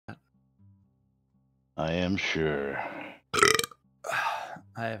I am sure.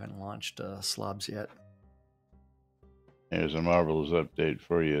 I haven't launched slobs yet. Here's a Marbles update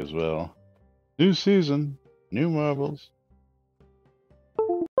for you as well. New season, new Marbles.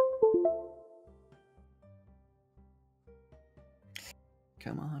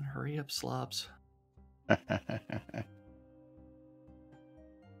 Come on, hurry up, slobs.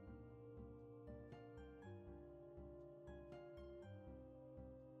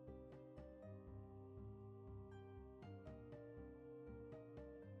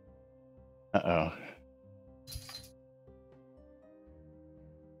 Uh-oh.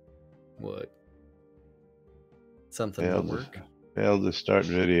 What? Something didn't work? Failed to start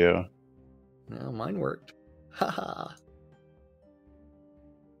video. No, mine worked. Haha.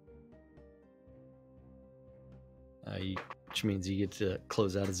 Which means you get to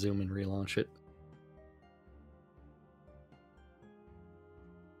close out of Zoom and relaunch it.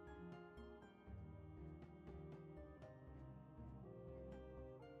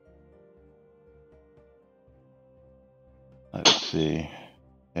 Let's see.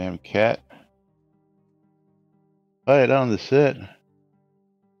 Damn cat. Quiet on the set.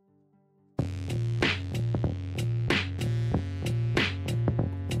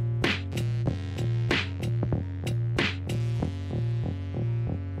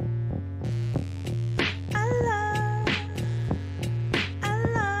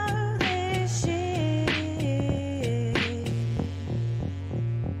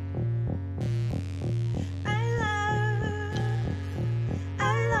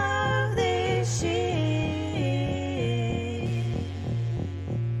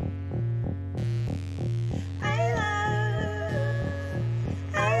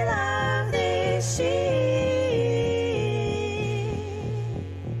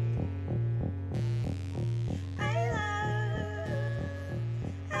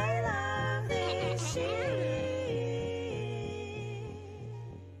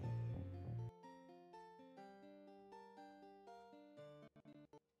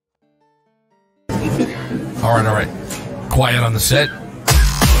 All right. Quiet on the set.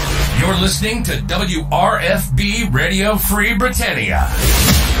 You're listening to WRFB Radio Free Britannia.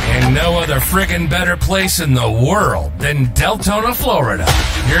 And no other friggin' better place in the world than Deltona, Florida.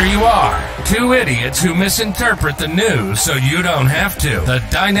 Here you are, two idiots who misinterpret the news so you don't have to. The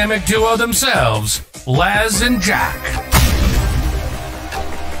dynamic duo themselves, Laz and Jack.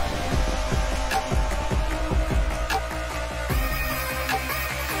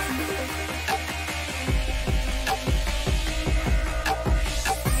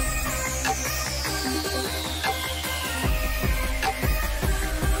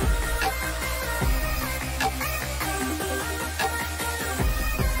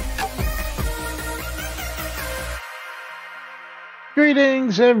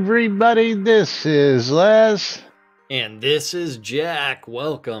 Greetings, everybody. This is Laz. And this is Jack.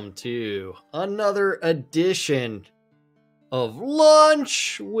 Welcome to another edition of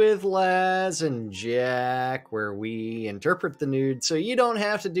Lunch with Laz and Jack, where we interpret the nude so you don't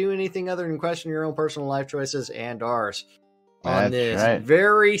have to do anything other than question your own personal life choices and ours on this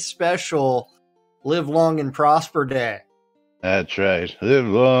very special Live Long and Prosper Day. That's right. Live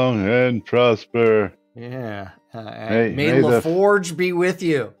long and prosper. Yeah. May LaForge be with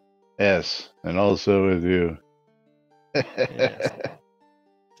you. Yes, and also with you. Yes.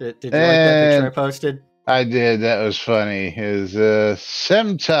 Did you like that picture I posted? I did. That was funny. Is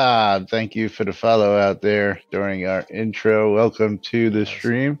Semtob. Thank you for the follow out there during our intro. Welcome to the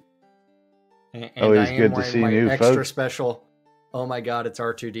stream. And always good to see new extra folks. Special. Oh my God, it's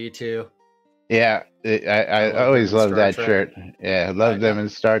R2D2. Yeah, I always love that shirt. Yeah, I love them in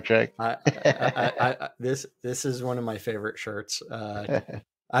Star Trek. This is one of my favorite shirts.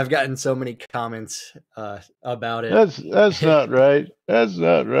 I've gotten so many comments about it. That's not right. That's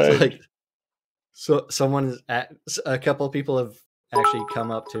not right. Like, so a couple of people have actually come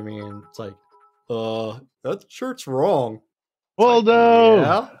up to me and it's like, that shirt's wrong. Waldo. Like,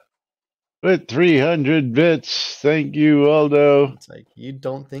 yeah. With 300 bits. Thank you, Waldo. It's like, you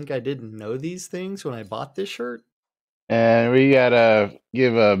don't think I didn't know these things when I bought this shirt? And we got to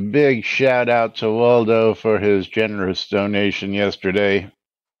give a big shout out to Waldo for his generous donation yesterday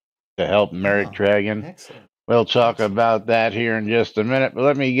to help Merrick Dragon. Excellent. We'll talk about that here in just a minute, but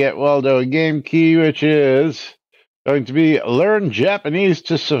let me get Waldo a game key, which is going to be Learn Japanese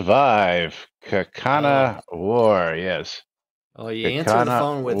to Survive. Kakana War, yes. Oh, you answer the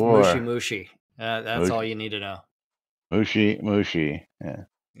phone with War. Mushi Mushi. That's all you need to know. Mushi. Yeah.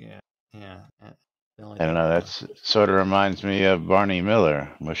 Yeah. I don't know. That's sort of reminds me of Barney Miller.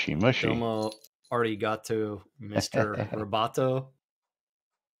 Mushi. Domo already got to Mr. Roboto.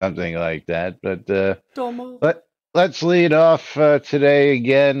 something like that. But Domo. let's lead off today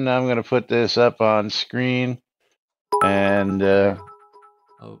again. I'm going to put this up on screen. And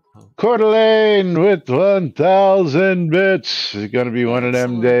Coeur d'Alene with 1,000 bits. It's going to be one of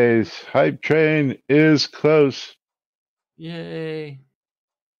them days. Hype train is close. Yay.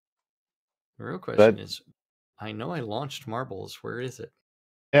 The real question is, I know I launched Marbles. Where is it?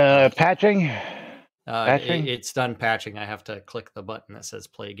 Patching? Patching? It's done patching. I have to click the button that says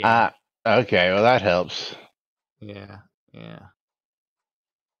play game. Okay, well that helps. Yeah.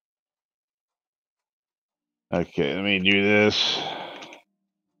 Okay, let me do this.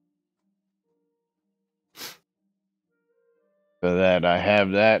 So that I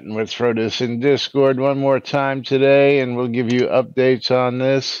have that, and we'll throw this in Discord one more time today, and we'll give you updates on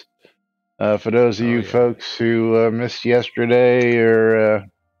this. For those of you folks who missed yesterday or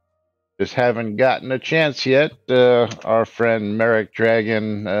just haven't gotten a chance yet, our friend Merrick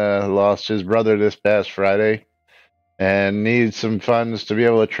Dragon lost his brother this past Friday and needs some funds to be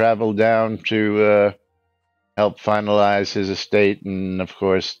able to travel down to help finalize his estate and, of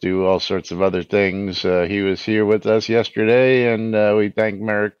course, do all sorts of other things. He was here with us yesterday, and we thank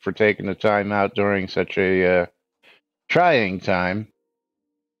Merrick for taking the time out during such a trying time.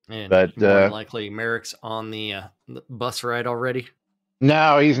 And more than likely, Merrick's on the bus ride already?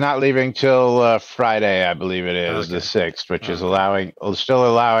 No, he's not leaving till Friday, I believe it is, the 6th, which is still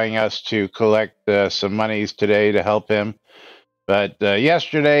allowing us to collect some monies today to help him. But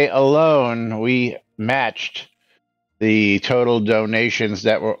yesterday alone, we matched the total donations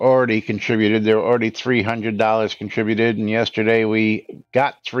that were already contributed. There were already $300 contributed, and yesterday we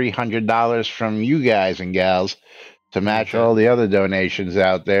got $300 from you guys and gals to match all the other donations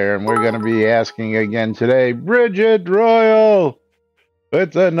out there. And we're going to be asking again today, Bridget Royal,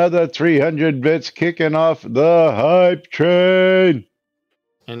 with another 300 bits kicking off the hype train.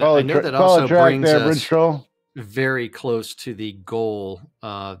 And I know that also brings us very close to the goal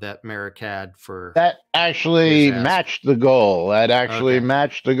that Merrick had for... That actually matched the goal.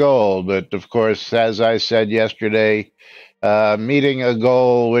 Matched the goal. But, of course, as I said yesterday, meeting a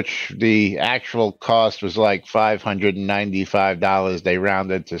goal which the actual cost was like $595. They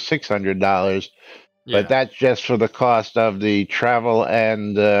rounded to $600. But that's just for the cost of the travel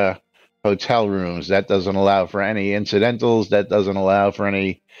and hotel rooms. That doesn't allow for any incidentals. That doesn't allow for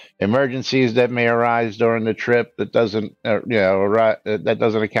any emergencies that may arise during the trip. That doesn't, that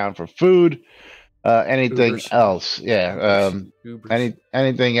doesn't account for food. Anything else? Anything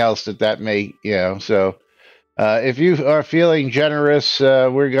else that may, So if you are feeling generous,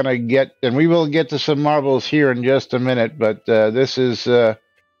 we're gonna get, and we will get to some marbles here in just a minute. But this is.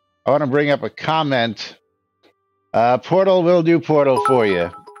 I want to bring up a comment. Portal will do Portal for you.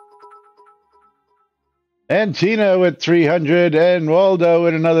 And Tina with 300 and Waldo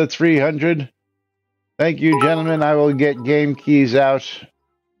with another 300. Thank you, gentlemen. I will get game keys out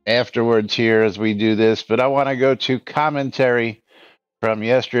afterwards here as we do this. But I want to go to commentary from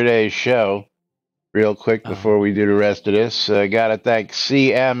yesterday's show real quick before we do the rest of this. Got to thank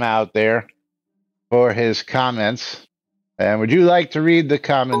CM out there for his comments. And would you like to read the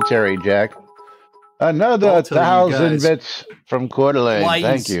commentary, Jack? Another 1,000 bits from Coeur d'Alene.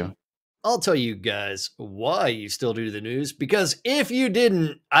 Thank you. I'll tell you guys why you still do the news. Because if you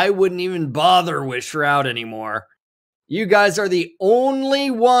didn't, I wouldn't even bother with Shroud anymore. You guys are the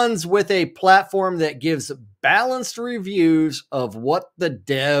only ones with a platform that gives balanced reviews of what the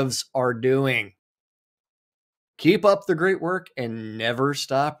devs are doing. Keep up the great work and never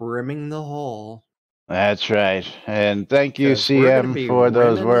stop rimming the hole. That's right, and thank you, CM, for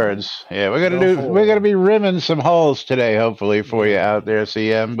those words. Yeah, we're gonna be rimming some holes today, hopefully, for you out there,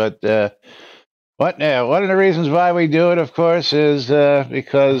 CM. But one of the reasons why we do it, of course, is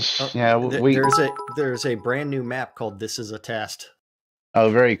because there's a brand new map called "This Is a Test." Oh,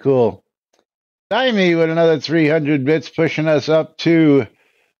 very cool. Stymie with another 300 bits, pushing us up to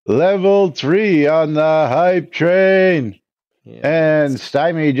level 3 on the hype train. Yeah, and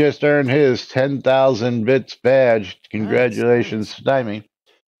Stymie just earned his 10,000 bits badge. Congratulations, nice. Stymie.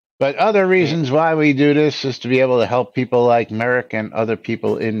 But other reasons why we do this is to be able to help people like Merrick and other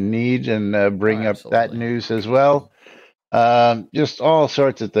people in need and bring up that news as well. Just all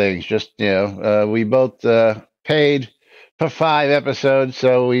sorts of things. Just, we both paid for 5 episodes,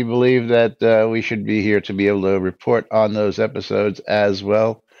 so we believe that we should be here to be able to report on those episodes as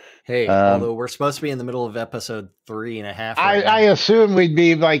well. Hey, although we're supposed to be in the middle of episode 3.5. I assume we'd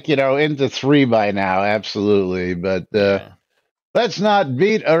be into 3 by now. Absolutely. But let's not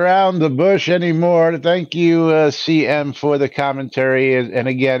beat around the bush anymore. Thank you, CM, for the commentary. And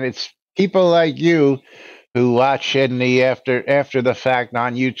again, it's people like you who watch in the after the fact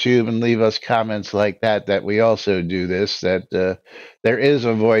on YouTube and leave us comments like that we also do this, that there is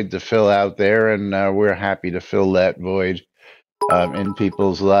a void to fill out there, and we're happy to fill that void in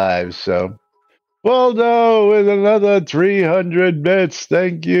people's lives. So Waldo with another 300 bits.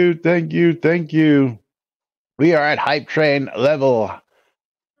 Thank you, thank you, thank you. We are at Hype Train level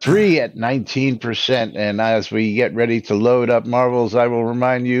 3 at 19%. And as we get ready to load up marbles, I will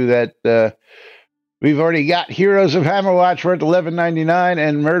remind you that we've already got Heroes of Hammerwatch worth $11.99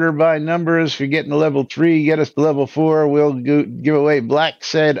 and Murder by Numbers. If you're getting to level 3, get us to level 4. We'll give away Black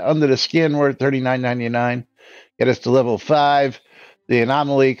Said Under the Skin worth $39.99. Get us to level 5. The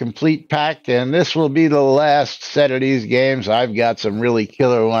Anomaly Complete Pack, and this will be the last set of these games. I've got some really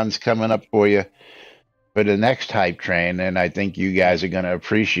killer ones coming up for you for the next Hype Train, and I think you guys are going to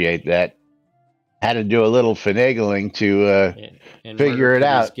appreciate that. Had to do a little finagling to and figure it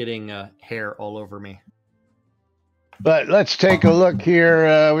out. Getting hair all over me. But let's take a look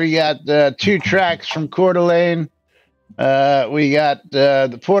here. We got 2 tracks from Coeur d'Alene. We got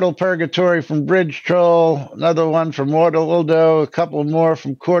the Portal Purgatory from Bridge Troll, another one from Waldo, a couple more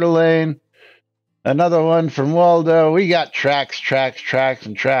from Coeur d'Alene, another one from Waldo. We got tracks,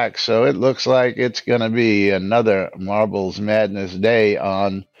 and tracks. So it looks like it's going to be another Marbles Madness day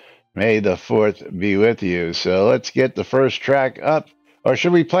on May the 4th be with you. So let's get the first track up. Or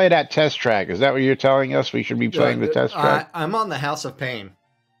should we play that test track? Is that what you're telling us? We should be playing the test track? I'm on the House of Pain.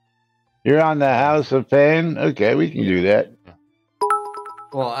 You're on the House of Pain? Okay, we can do that.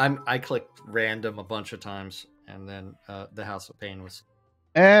 Well, I clicked random a bunch of times, and then the House of Pain was...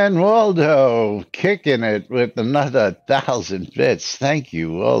 And Waldo kicking it with another 1,000 bits. Thank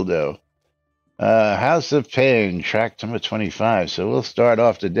you, Waldo. House of Pain, track number 25. So we'll start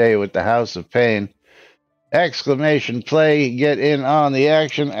off the day with the House of Pain. Exclamation play, get in on the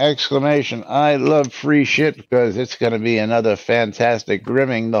action. Exclamation, I love free shit, because it's going to be another fantastic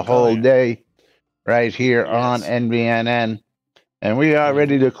rimming the whole day right here on NBNN. And we are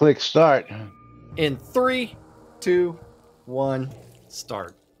ready to click start. In 3, 2, 1,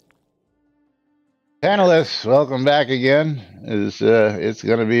 start. Panelists, welcome back again. It's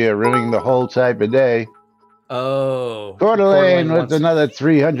going to be a rimming the whole type of day. Oh. Coeur d'Alene with another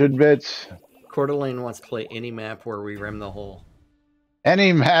 300 bits. Coeur d'Alene wants to play any map where we rim the hole.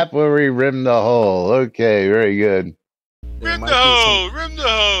 Any map where we rim the hole. Okay, very good. Rim the hole! Rim the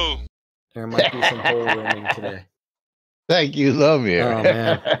hole! There might be some hole rimming today. Thank you, Lomir. Oh,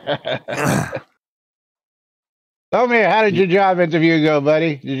 man. Lomir, how did your job interview go,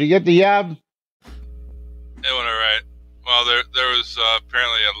 buddy? Did you get the job? It went all right. Well, there was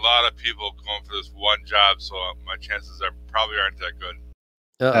apparently a lot of people going for this one job, so my chances probably aren't that good.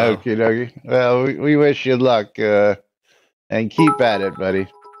 Okie dokie. Well, we wish you luck, and keep at it, buddy.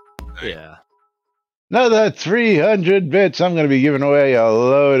 Yeah. Another 300 bits. I'm going to be giving away a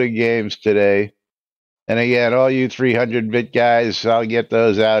load of games today. And again, all you 300-bit guys, I'll get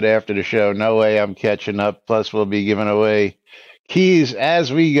those out after the show. No way I'm catching up. Plus, we'll be giving away keys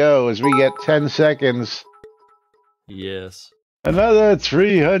as we go, as we get 10 seconds. Yes. Another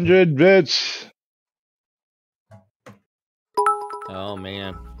 300 bits. Oh,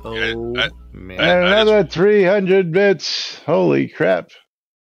 man. Man. And another 300 bits. Holy crap.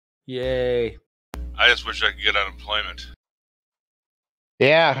 Yay. I just wish I could get unemployment.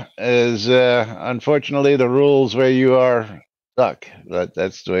 Yeah, as unfortunately the rules where you are stuck, but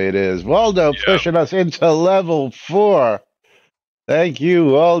that's the way it is. Waldo pushing us into level 4. Thank you,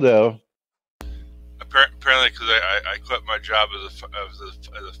 Waldo. Apparently, because I quit my job as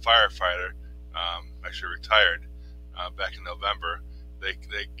a firefighter, actually retired back in November. They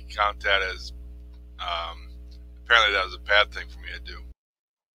count that as apparently that was a bad thing for me to do.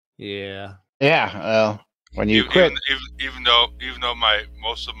 Yeah. Yeah. Well, when you quit, even though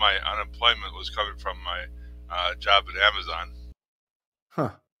most of my unemployment was coming from my job at Amazon.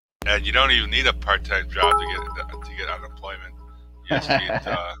 Huh. And you don't even need a part-time job to get unemployment. You just need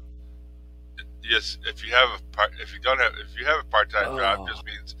if you have a part-time job, just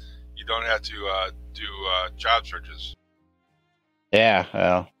means you don't have to do job searches. Yeah,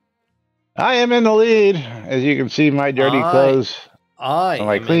 well, I am in the lead, as you can see. My dirty clothes,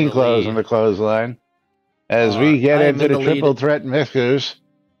 my clean clothes on the clothesline. As we get into the triple threat mixers,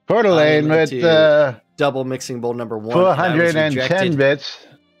 Coeur d'Alene with double mixing bowl number 1, 410 bits.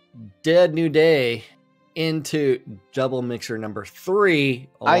 Dead New Day into double mixer number 3.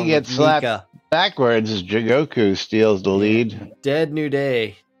 I get slapped backwards as Jigoku steals the lead. Dead New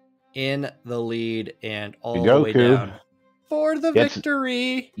Day in the lead and all the way down for the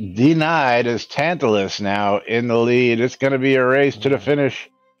victory. Denied as Tantalus now in the lead. It's going to be a race to the finish.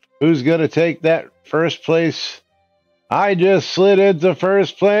 Who's going to take that first place? I just slid into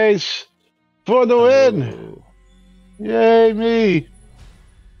first place for the win. Oh. Yay, me.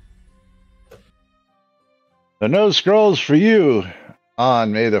 So no scrolls for you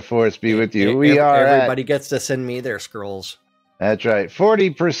on May the Force be with you. We are everybody gets to send me their scrolls. That's right.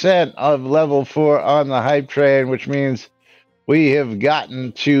 40% of level 4 on the hype train, which means we have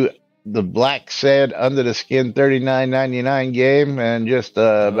gotten to the Black Sand Under the Skin $39.99 game and just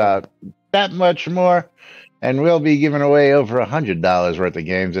about that much more. And we'll be giving away over $100 worth of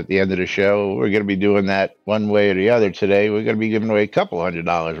games at the end of the show. We're going to be doing that one way or the other today. We're going to be giving away a couple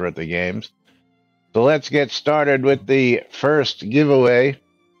 $100 worth of games. So let's get started with the first giveaway.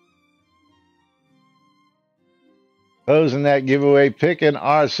 Closing that giveaway, picking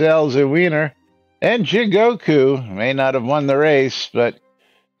ourselves a winner. And Jigoku may not have won the race, but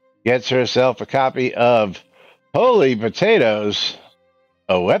gets herself a copy of Holy Potatoes,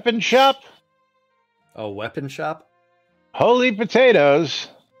 a weapon shop? A weapon shop? Holy Potatoes,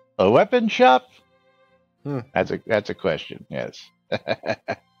 a weapon shop? That's a question, yes.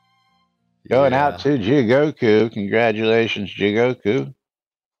 Going out to Jigoku. Congratulations, Jigoku.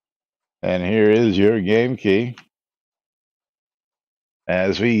 And here is your game key.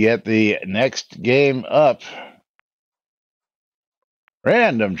 As we get the next game up.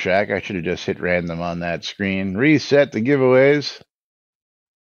 Random track. I should have just hit random on that screen. Reset the giveaways.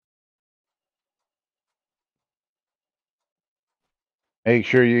 Make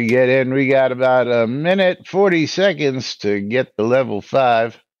sure you get in. We got about a minute, 40 seconds to get to level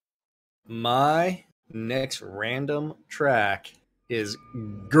 5. My next random track is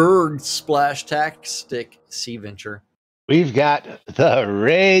Gurg Splash Tactic Sea Venture. We've got the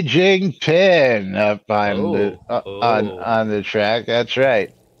Raging Pin up on on the track. That's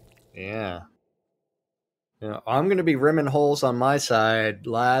right. Yeah. You know, I'm going to be rimming holes on my side.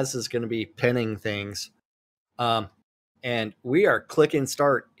 Laz is going to be pinning things. And we are clicking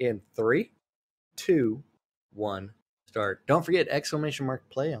start in 3, 2, 1, start. Don't forget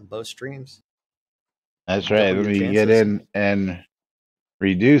 !play on both streams. That's right. Let me get in and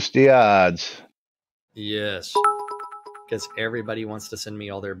reduce the odds. Yes. Because everybody wants to send me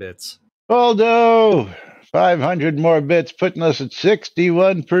all their bits. Waldo! 500 more bits, putting us at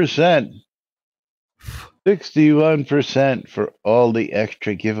 61%. 61% for all the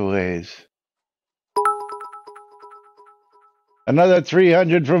extra giveaways. Another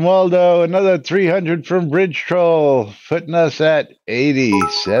 300 from Waldo, another 300 from Bridge Troll, putting us at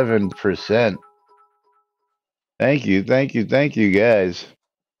 87%. Thank you, guys.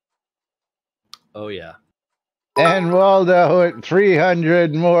 Oh, yeah. And Waldo at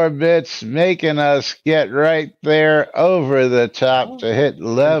 300 more bits, making us get right there over the top to hit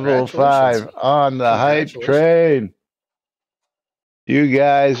level 5 on the hype train. You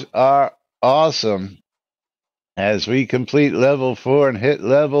guys are awesome. As we complete level 4 and hit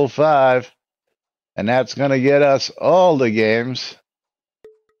level 5, and that's going to get us all the games.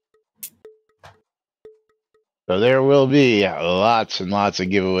 So there will be lots and lots of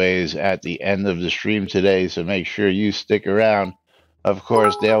giveaways at the end of the stream today, so make sure you stick around. Of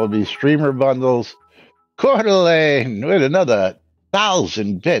course, there will be streamer bundles. Coeur d'Alene with another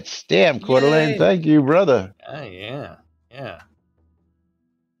 1,000 bits. Damn, Coeur d'Alene, thank you, brother. Yeah. Okay.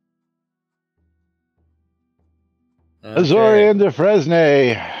 Azorian de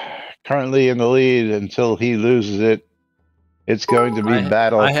Fresnay, currently in the lead until he loses it. It's going to be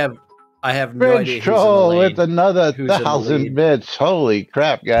battle. I have no idea Bridge Troll with another who's 1,000 bits. Holy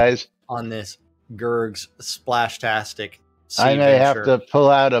crap, guys. On this Gurg's Splashtastic. I may have to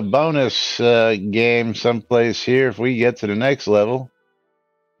pull out a bonus game someplace here if we get to the next level.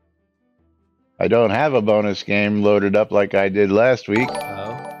 I don't have a bonus game loaded up like I did last week.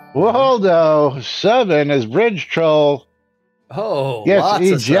 Waldo subbing as Bridge Troll gets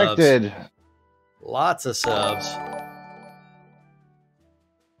ejected. Lots of subs.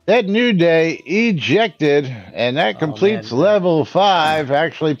 That New Day ejected, and that completes level 5.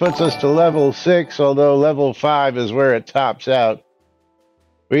 Actually puts us to level 6, although level 5 is where it tops out.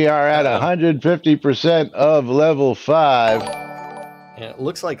 We are at 150% of level 5. And it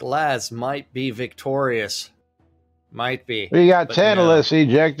looks like Laz might be victorious. Might be. We got Tantalus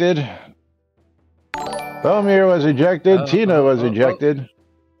ejected. Bomir was ejected. Tina was ejected.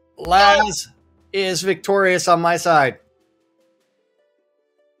 Laz is victorious on my side.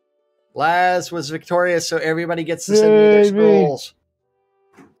 Laz was victorious, so everybody gets to send me their scrolls.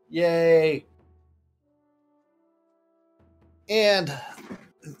 Yay. And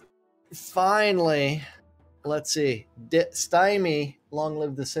finally, let's see. Stymie, long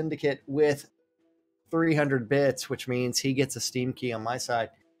live the Syndicate, with 300 bits, which means he gets a Steam key on my side.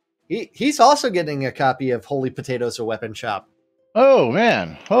 He's also getting a copy of Holy Potatoes, a weapon shop. Oh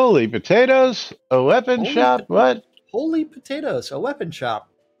man, holy potatoes! A weapon shop? What? Holy Potatoes, a weapon shop.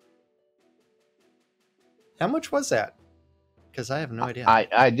 How much was that? Because I have no idea.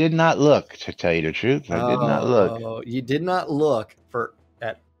 I did not look, to tell you the truth. I did not look. Oh, you did not look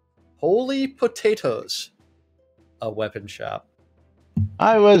at Holy Potatoes, a weapon shop.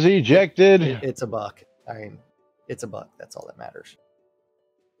 I was ejected. It's a buck. I mean, it's a buck. That's all that matters.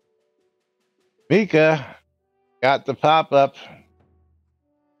 Mika got the pop-up.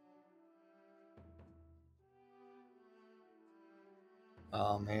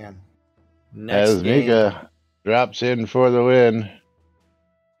 Oh, man. As game. Mika drops in for the win.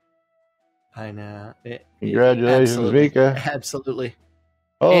 I know. Congratulations, Mika. Absolutely.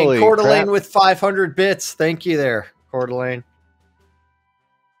 Holy and Coeur d'Alene crap. with 500 bits. Thank you there, Coeur d'Alene.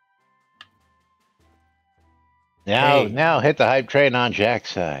 Now hit the hype train on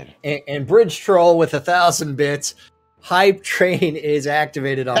Jack's side. And Bridge Troll with 1,000 bits. Hype train is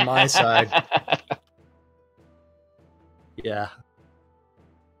activated on my side. Yeah.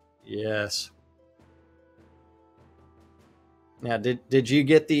 Yes. Now, did you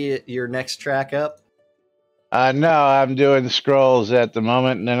get your next track up? No, I'm doing scrolls at the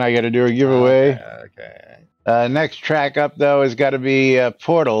moment, and then I got to do a giveaway. Okay. Next track up, though, has got to be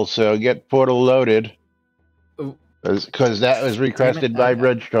Portal, so get Portal loaded. Because that was requested by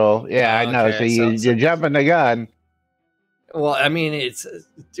Bridge Troll. Yeah, I know. Okay, So you're jumping the gun. Well, I mean, it's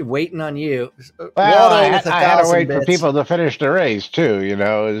waiting on you. Well, I had to wait for people to finish the race, too. You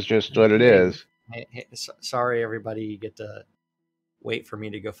know, it's just what it is. Hey, sorry, everybody. You get to wait for me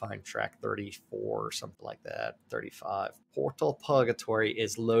to go find track 34 or something like that. 35. Portal Purgatory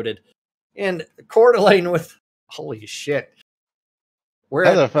is loaded. And Coeur d'Alene with, holy shit. We're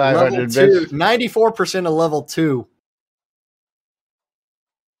Another at 500 level 2. bits. 94% of level 2.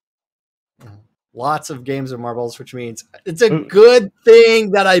 Lots of games of marbles, which means it's a good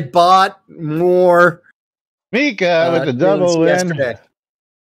thing that I bought more. Mika with the double win. Yesterday.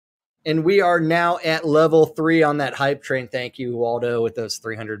 And we are now at level 3 on that hype train. Thank you, Waldo, with those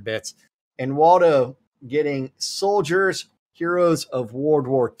 300 bits. And Waldo getting Soldiers, Heroes of World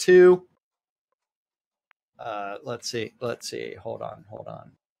War II. Let's see. Hold on.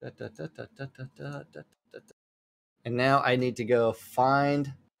 And now I need to go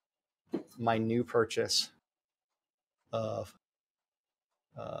find my new purchase of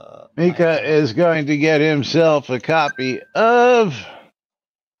Mika is going to get himself a copy of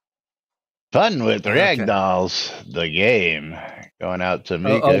Fun with Ragdolls, the game. Going out to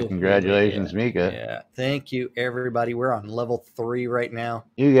Mika. Congratulations, Mika. Yeah, thank you, everybody. We're on level 3 right now.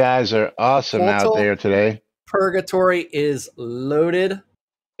 You guys are awesome out there today. Purgatory is loaded.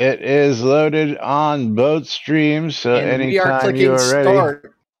 It is loaded on both streams, so anytime you are ready.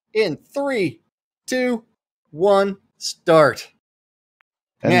 Start in 3, 2, 1, start.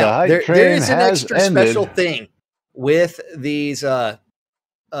 And now, the hype train there is an has extra special thing with these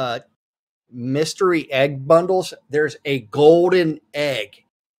mystery egg bundles. There's a golden egg.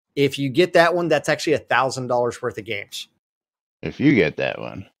 If you get that one, that's actually $1,000 worth of games. If you get that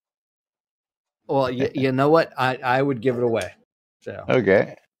one. Well, you know what? I would give it away. So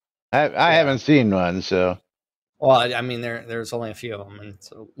okay. I haven't seen one, so. Well, I mean, there's only a few of them, and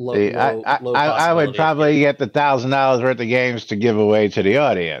so low I would probably get the $1,000 worth of games to give away to the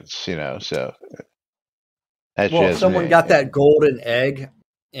audience, you know. So that's well, just if someone me. got that golden egg,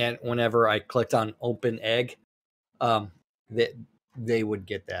 and whenever I clicked on open egg, they would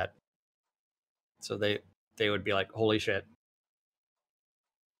get that. So they would be like, "Holy shit!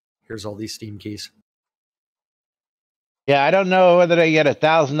 Here's all these Steam keys." Yeah, I don't know whether they get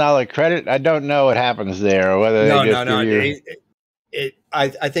 $1,000 credit. I don't know what happens there, or whether they just give you.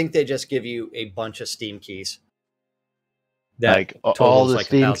 I think they just give you a bunch of Steam keys. That like all the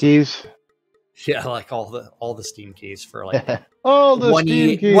Steam keys. Yeah, like all the Steam keys for like all the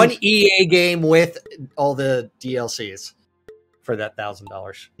Steam keys. One EA game with all the DLCs for that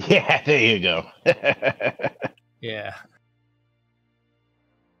 $1,000. Yeah, there you go. Yeah.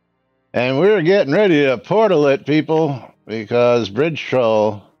 And we're getting ready to portal it, people, because Bridge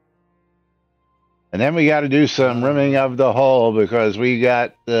Troll. And then we got to do some rimming of the hull because we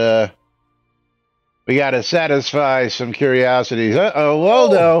got to satisfy some curiosities. Uh-oh,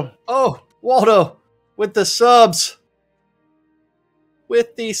 Waldo. Oh, Waldo with the subs.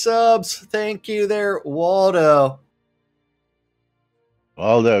 With the subs. Thank you there, Waldo.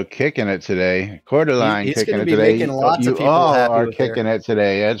 Waldo kicking it today. Coeur d'Alene He's kicking gonna it be today. Making lots you of people all happy are with kicking it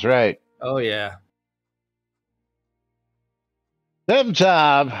today. That's right. Oh, yeah.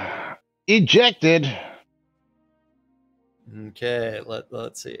 Top ejected. Okay,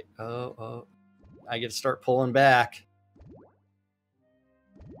 let's see. Oh, I get to start pulling back.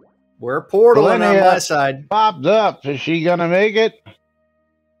 We're portaling on my side. Popped up. Is she gonna make it?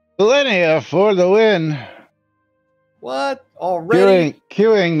 Selenia for the win. What? Already?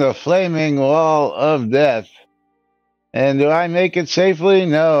 Queuing the flaming wall of death. And do I make it safely?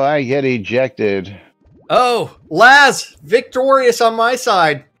 No, I get ejected. Oh, Laz, victorious on my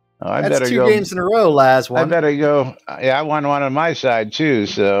side. Oh, That's 2 games in a row, Laz won. I better go. Yeah, I won one on my side too,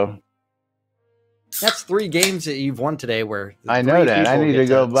 so. That's 3 games that you've won today where I know that. I need to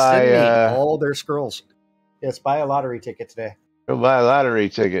go buy all their scrolls. Yes, buy a lottery ticket today. Go buy a lottery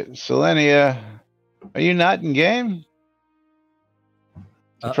ticket. Selenia, are you not in game?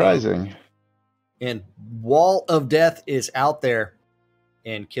 Surprising. And Wall of Death is out there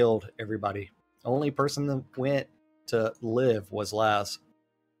and killed everybody. Only person that went to live was Laz.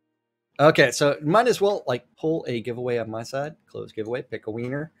 Okay, so might as well pull a giveaway on my side. Close giveaway, pick a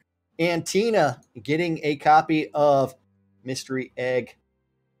wiener. And Tina getting a copy of Mystery Egg.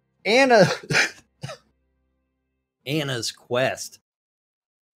 Anna's Quest.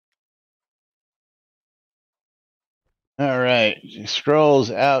 All right.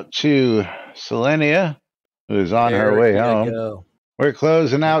 Scrolls out to Selenia, who's on her way home. Go. We're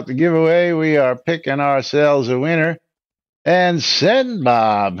closing out the giveaway. We are picking ourselves a winner. And Send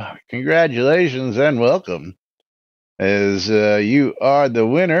Bob, congratulations and welcome, as you are the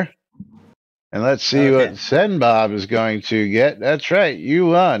winner. And let's see what Send Bob is going to get. That's right, you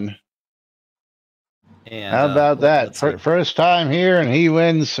won. And how about that? First time here, and he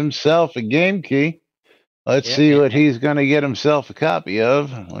wins himself a game key. Let's see what he's going to get himself a copy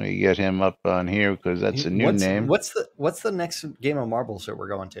of. Let me get him up on here because that's a new name. What's the next game of marbles that we're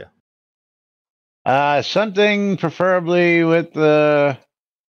going to? Something preferably with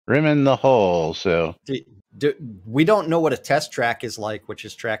rimming the hole. So we don't know what a test track is like, which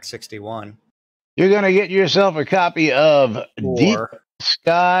is track 61. You're going to get yourself a copy of Deep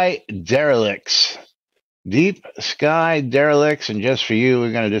Sky Derelicts. Deep Sky Derelicts, and just for you,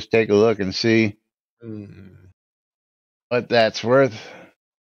 we're going to just take a look and see what that's worth.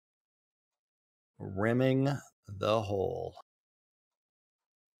 Rimming the hole.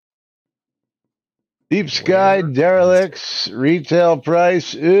 Deep Sky Derelicts retail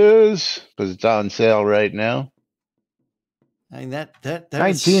price is, because it's on sale right now, I mean that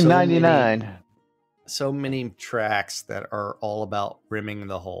 $19.99. So many tracks that are all about rimming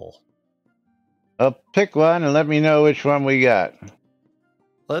the hole. Pick one and let me know which one we got.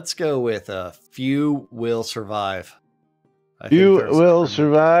 Let's go with Few Will Survive. Few Will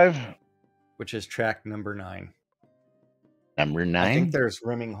Survive, which is track number 9. Number 9. I think there's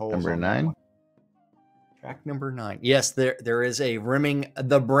rimming holes. Number 9. Track number 9. Yes, there is a rimming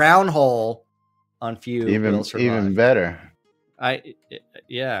the brown hole on Few Will Survive. Even better.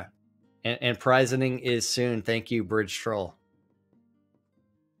 Yeah. And prizing is soon. Thank you, Bridge Troll.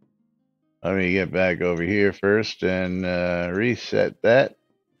 Let me get back over here first and reset that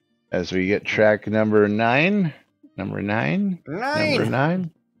as we get track number 9. Number 9. Number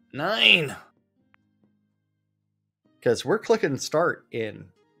 9. 9. Because we're clicking start in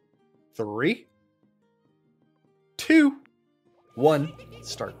 3, 2, 1,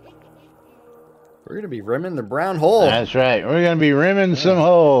 start. We're going to be rimming the brown hole. That's right. We're going to be rimming some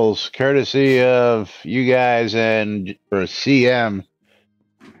holes, courtesy of you guys and for CM,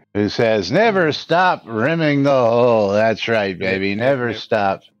 who says, never stop rimming the hole. That's right, baby. Never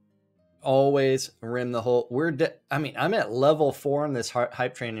stop. Always rim the hole. I'm at level 4 on this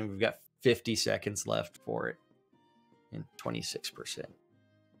hype train, and we've got 50 seconds left for it. And 26%.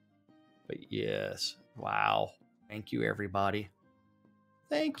 But yes. Wow. Thank you, everybody.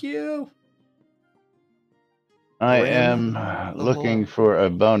 Thank you. I am looking for a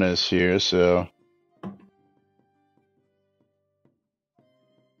bonus here, so.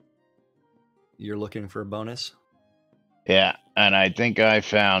 You're looking for a bonus? Yeah, and I think I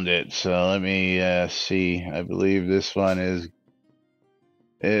found it. So let me see. I believe this one is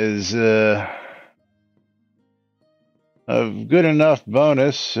a good enough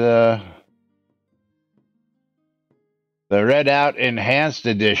bonus. The Red Out Enhanced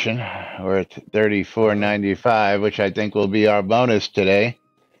Edition, worth $34.95, which I think will be our bonus today.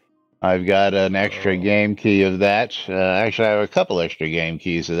 I've got an extra game key of that. Actually, I have a couple extra game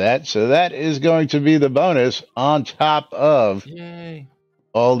keys of that. So that is going to be the bonus on top of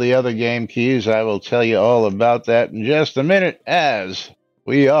all the other game keys. I will tell you all about that in just a minute as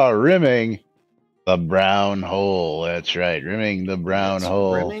we are rimming the brown hole. That's right, rimming the brown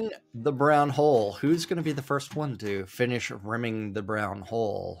hole. Rimming the brown hole. Who's going to be the first one to finish rimming the brown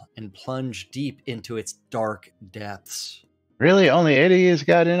hole and plunge deep into its dark depths? Really? Only 80 has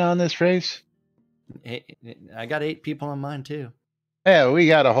got in on this race? I got 8 people on mine too. Yeah, we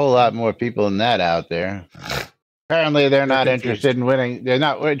got a whole lot more people than that out there. Apparently, they're not confused. interested in winning. They're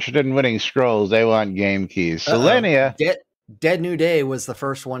not interested in winning scrolls. They want game keys. Selenia. Dead New Day was the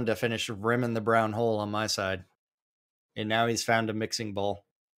first one to finish rimming the brown hole on my side. And now he's found a mixing bowl.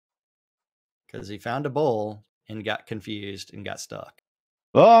 Because he found a bowl and got confused and got stuck.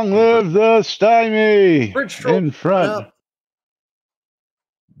 Long live the stymie in front.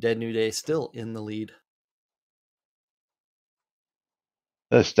 Dead New Day still in the lead.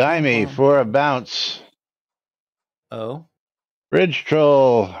 The stymie for a bounce. Oh. Bridge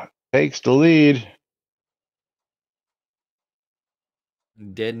Troll takes the lead.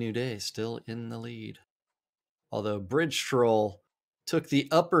 Dead New Day still in the lead. Although Bridge Troll took the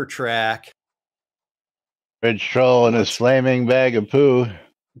upper track. Bridge Troll and his flaming bag of poo.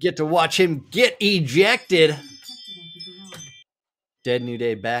 Get to watch him get ejected. Dead New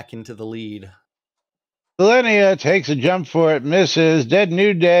Day back into the lead. Selenia takes a jump for it, misses. Dead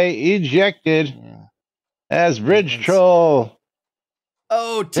New Day ejected as Bridge Troll.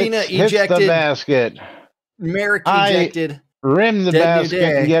 Oh, Tina ejected. Hits the basket. Merrick ejected. Rim the basket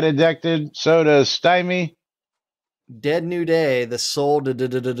and get ejected. So does Stymie. Dead New Day, the soul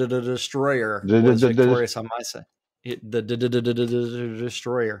destroyer, was victorious on my side. The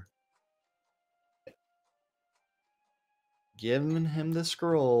destroyer. Giving him the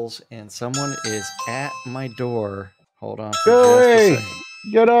scrolls, and someone is at my door. Hold on for Go just away. a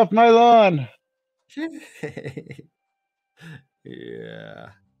second. Get off my lawn. Yeah.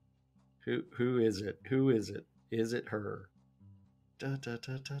 Who is it? Who is it? Is it her?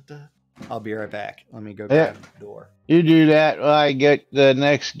 I'll be right back. Let me go grab the door. You do that while I get the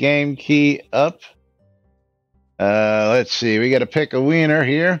next game key up. Let's see. We got to pick a winner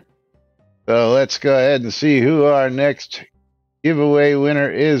here. So let's go ahead and see who our next giveaway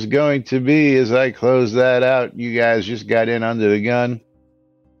winner is going to be. As I close that out, you guys just got in under the gun.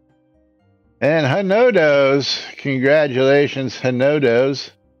 And Hanodos, congratulations,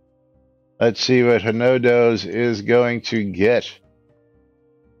 Hanodos. Let's see what Hanodos is going to get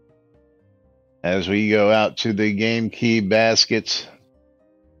as we go out to the game key baskets.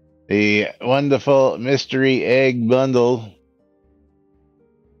 The wonderful mystery egg bundle.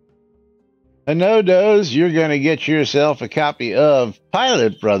 Hanodos, you're going to get yourself a copy of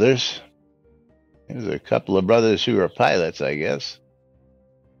Pilot Brothers. There's a couple of brothers who are pilots, I guess.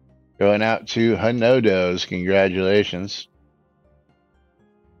 Going out to Hanodos. Congratulations.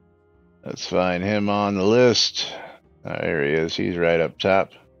 Let's find him on the list. Oh, there he is. He's right up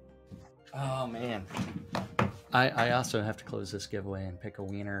top. Oh, man. I also have to close this giveaway and pick a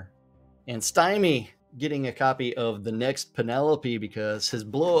wiener. And Stymie getting a copy of the next Penelope because his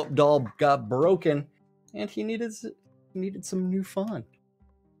blow-up doll got broken and he needed some new fun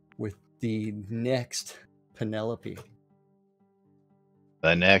with the next Penelope.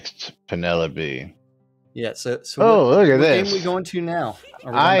 The next Penelope. Yeah, so look at what this. game are we going to now?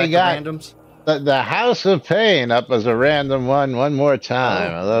 Are we going back to randoms? The House of Pain up as a random one more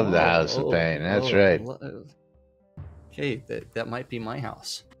time. I love the House of Pain. That's right. Okay, that might be my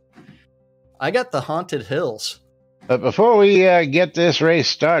house. I got the Haunted Hills. But before we get this race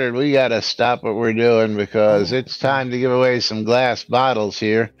started, we got to stop what we're doing because it's time to give away some glass bottles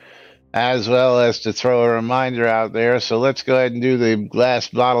here, as well as to throw a reminder out there. So let's go ahead and do the glass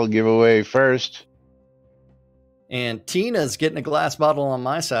bottle giveaway first. And Tina's getting a glass bottle on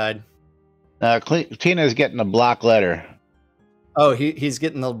my side. Tina's getting a block letter. Oh, he's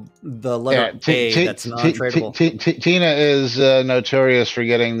getting the letter A that's non-tradable. Tina is notorious for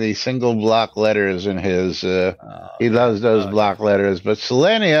getting the single block letters in his. He loves those block letters. But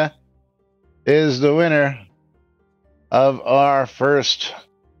Selenia is the winner of our first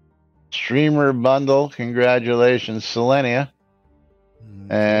streamer bundle. Congratulations, Selenia.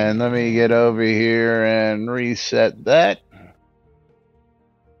 And let me get over here and reset that.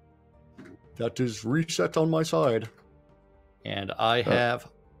 That is reset on my side. And I have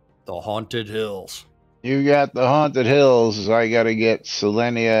the Haunted Hills. You got the Haunted Hills. I got to get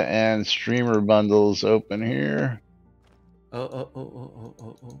Selenia and streamer bundles open here.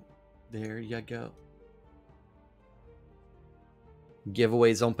 Oh. There you go.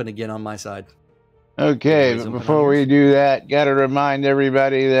 Giveaways open again on my side. Okay, but before we do that, got to remind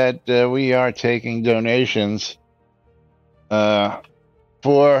everybody that we are taking donations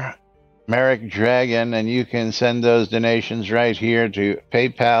for Merrick Dragon, and you can send those donations right here to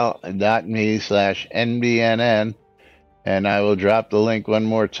paypal.me/NBNN, and I will drop the link one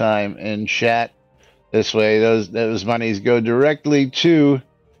more time in chat. This way, those monies go directly to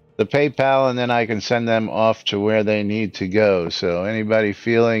the PayPal, and then I can send them off to where they need to go. So anybody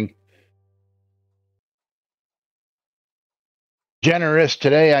feeling generous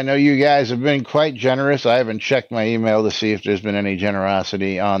today? I know you guys have been quite generous. I haven't checked my email to see if there's been any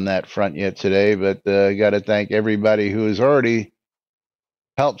generosity on that front yet today, but I got to thank everybody who has already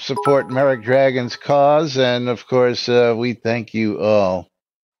helped support Merrick Dragon's cause, and of course, we thank you all.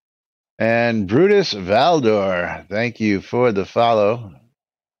 And Brutus Valdor, thank you for the follow.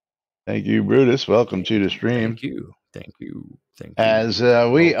 Thank you, Brutus. Welcome to the stream. Thank you. Thank you. Thank you. As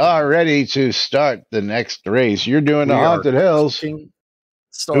we are ready to start the next race, you're doing the Haunted Hills.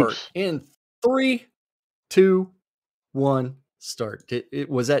 Start in 3, 2, 1. Start.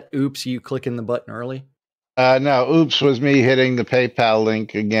 Was that oops? You clicking the button early? No, oops was me hitting the PayPal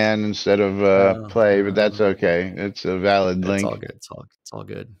link again instead of play, but that's okay. It's a valid link. It's all good. It's all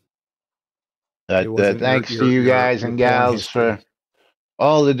good. Thanks to you guys and gals for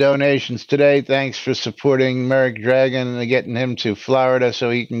all the donations today. Thanks for supporting Merrick Dragon and getting him to Florida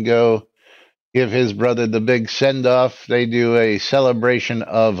so he can go give his brother the big send-off. They do a celebration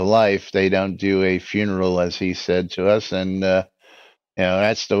of life. They don't do a funeral, as he said to us, and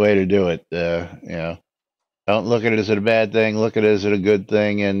that's the way to do it. Don't look at it as a bad thing. Look at it as a good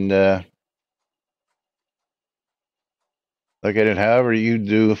thing, and look at it however you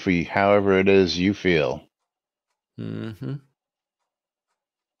do, however it is you feel. Mm-hmm.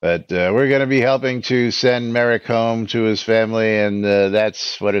 But we're going to be helping to send Merrick home to his family, and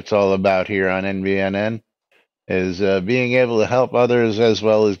that's what it's all about here on NBNN, is being able to help others as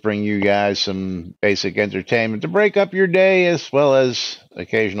well as bring you guys some basic entertainment to break up your day, as well as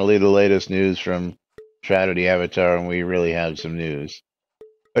occasionally the latest news from Shroud the Avatar, and we really have some news.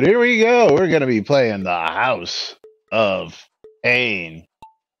 But here we go. We're going to be playing the House of Pain.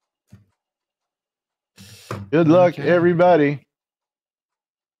 Good luck, everybody.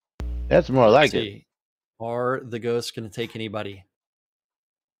 That's more like it. Are the ghosts going to take anybody?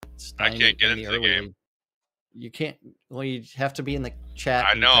 I can't get into the game. You can't. Well, you have to be in the chat.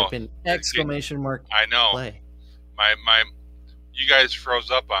 I know. Type in exclamation mark. I know. Play. You guys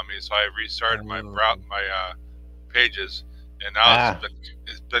froze up on me, so I restarted my pages, and now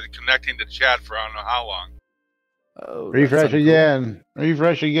it's been connecting to chat for I don't know how long. Oh, refresh again.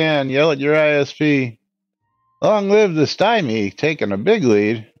 Refresh again. Yell at your ISP. Long live the Stymie, taking a big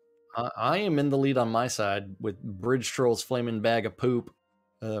lead. I am in the lead on my side with Bridge Troll's flaming bag of poop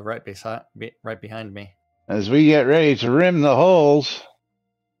right behind me. As we get ready to rim the holes.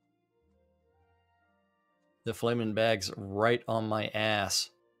 The flaming bag's right on my ass.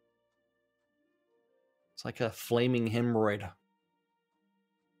 It's like a flaming hemorrhoid.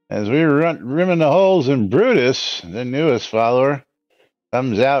 As we rimming the holes, and Brutus, the newest follower,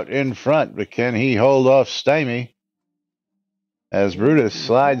 comes out in front, but can he hold off Stymie? As Brutus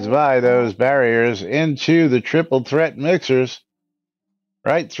slides by those barriers into the triple threat mixers,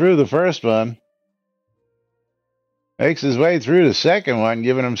 right through the first one. Makes his way through the second one,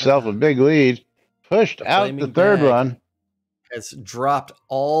 giving himself a big lead. Pushed out the third one. Has dropped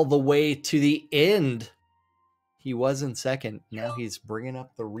all the way to the end. He was in second. Now he's bringing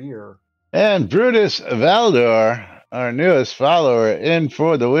up the rear. And Brutus Valdor, our newest follower, in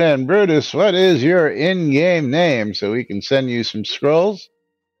for the win. Brutus, what is your in-game name so we can send you some scrolls?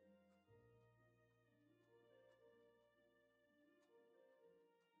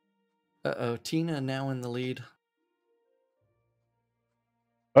 Uh-oh, Tina now in the lead.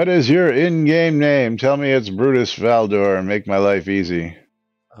 What is your in-game name? Tell me it's Brutus Valdor and make my life easy.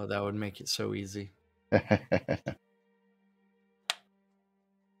 Oh, that would make it so easy.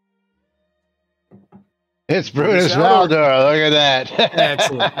 It's Brutus Valdor. Look at that.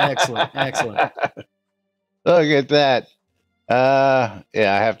 Excellent. Look at that. Yeah,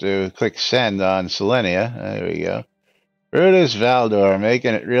 I have to click send on Selenia. There we go. Brutus Valdor,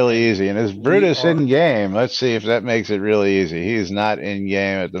 making it really easy. And is Brutus in game? Let's see if that makes it really easy. He's not in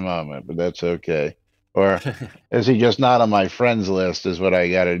game at the moment, but that's okay. Or is he just not on my friends list is what I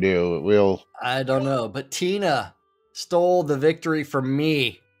got to do. I don't know, but Tina stole the victory from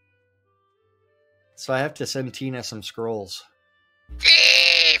me. So I have to send Tina some scrolls.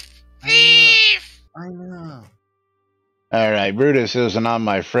 Thief! I know. All right, Brutus isn't on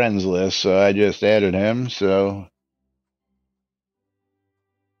my friends list, so I just added him, so...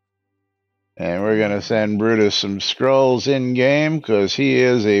 And we're going to send Brutus some scrolls in-game, because he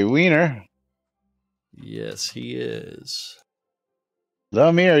is a wiener. Yes, he is.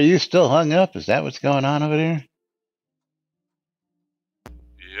 Lomi, are you still hung up? Is that what's going on over there?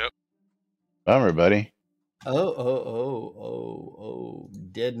 Yep. Bummer, buddy. Oh.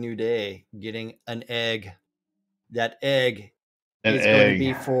 Dead New Day getting an egg. That egg An is going to egg.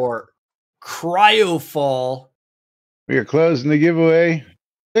 be for Cryofall. We are closing the giveaway,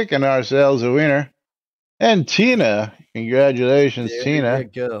 picking ourselves a winner. And Tina, congratulations, There Tina. you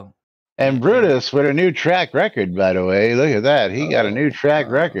go. And Brutus with a new track record, by the way. Look at that. He got a new track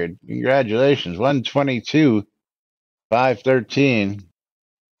record. Congratulations. 122, 513.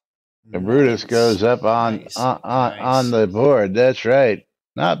 The Brutus goes up on the board. That's right.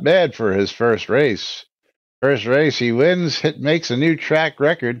 Not bad for his first race. First race he wins, makes a new track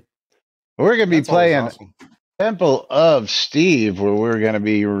record. We're going to be playing Temple of Steve, where we're going to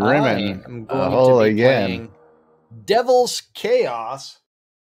be rimming a hole again. Devil's Chaos.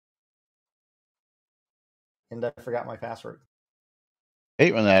 And I forgot my password.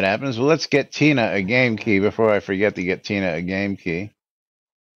 Hate when that happens. Well, let's get Tina a game key before I forget to get Tina a game key.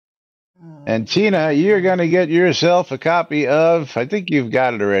 And Tina, you're going to get yourself a copy of, I think you've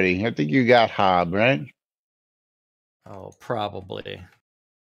got it already. I think you got Hob, right? Oh, probably.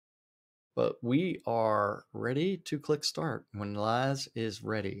 But we are ready to click start when Laz is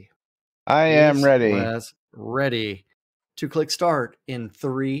ready. I am ready. Laz ready to click start in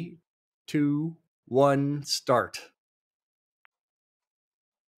 3, 2, 1, start.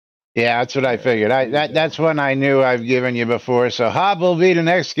 Yeah, that's what I figured. That's one I knew I've given you before. So Hob will be the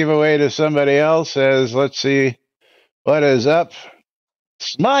next giveaway to somebody else. As let's see what is up.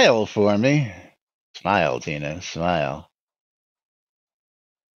 Smile for me. Smile, Tina. Smile.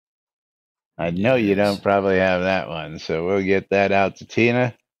 I know you don't probably have that one, so we'll get that out to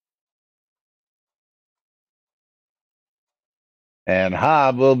Tina. And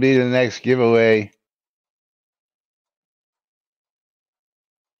Hob will be the next giveaway.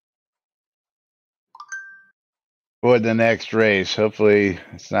 For the next race. Hopefully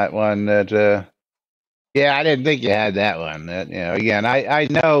it's not one that yeah, I didn't think you had that one. Again, I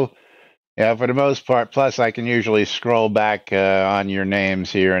know, for the most part, plus I can usually scroll back on your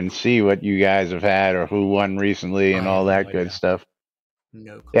names here and see what you guys have had or who won recently and all that good stuff.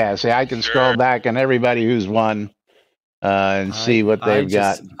 No clue. Yeah, see, I can scroll back on everybody who's won and see what they've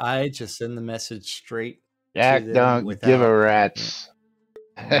got. I just send the message straight. Jack, don't give a rat's.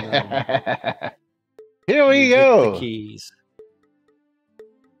 Here we go. Get the keys.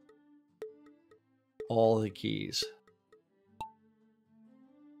 All the keys.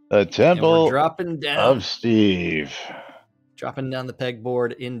 The Temple dropping down of Steve. Dropping down the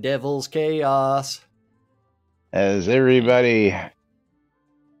pegboard in Devil's Chaos. As everybody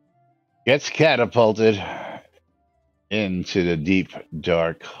gets catapulted into the deep,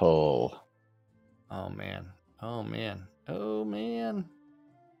 dark hole. Oh, man. Oh, man. Oh, man.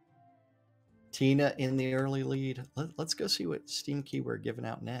 Tina in the early lead. Let's go see what Steam key we're giving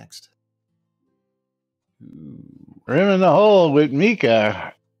out next. Rimming the hole with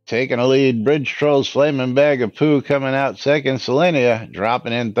Mika. Taking a lead. Bridge Trolls Flaming Bag of Poo coming out second. Selenia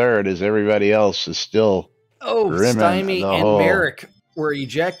dropping in third as everybody else is still rimming Stymie the and hole. Merrick were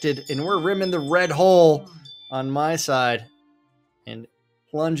ejected, and we're rimming the red hole on my side. And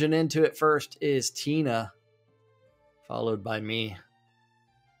plunging into it first is Tina, followed by me.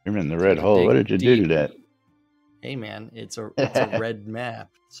 Rimming the red hole. What did you do to that? Hey, man, it's a red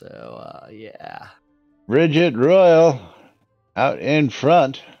map. So, yeah. Bridget Royal out in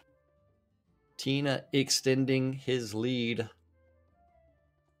front. Tina extending his lead.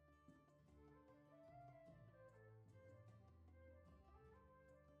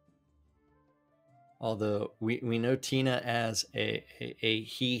 Although we know Tina as a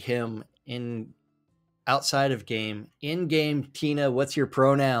he, him in outside of game. In game, Tina, what's your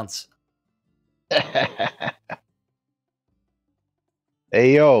pronouns?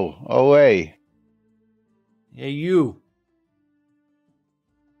 Hey, yo, away. Hey, you.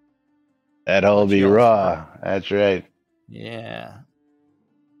 That'll be raw. That's right. Yeah.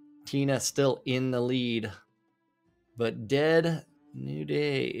 Tina still in the lead. But Dead New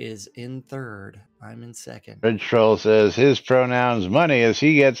Day is in third. I'm in second. Red Troll says his pronouns money as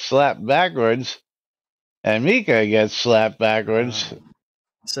he gets slapped backwards. And Mika gets slapped backwards.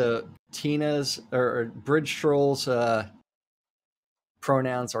 So Tina's or Bridge Troll's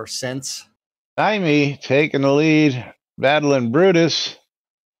pronouns are sense. Stymie taking the lead, battling Brutus.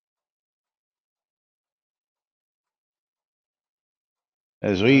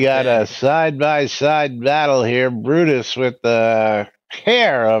 As we got a side-by-side battle here. Brutus with the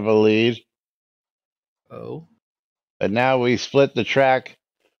hair of a lead. Oh. But now we split the track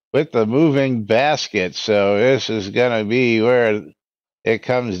with the moving basket. So this is going to be where it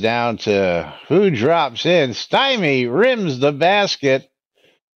comes down to who drops in. Stymie rims the basket.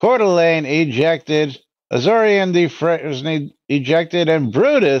 Coeur d'Alene ejected. Azorian ejected. And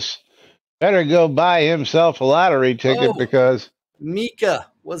Brutus better go buy himself a lottery ticket because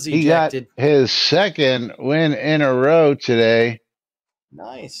Mika was He got ejected. his second win in a row today.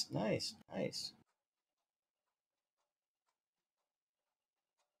 Nice, nice, nice.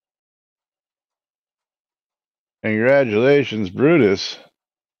 Congratulations, Brutus.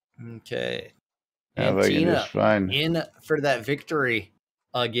 Okay. Now And if I can just Tina find. in for that victory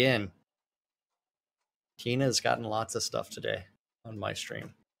again. Tina's gotten lots of stuff today on my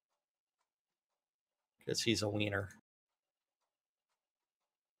stream because he's a wiener.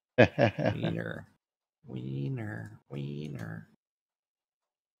 Wiener. Wiener. Wiener.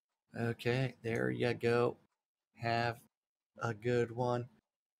 Okay, there you go. Have a good one.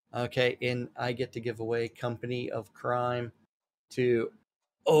 Okay, and I get to give away Company of Crime to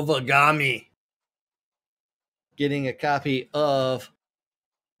Ovagami. Getting a copy of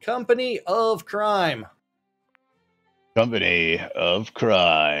Company of Crime. Company of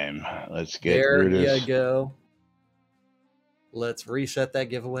Crime. Let's get There Brutus. you go. Let's reset that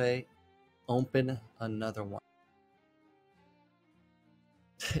giveaway. Open another one.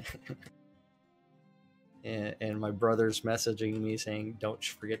 and my brother's messaging me saying, "Don't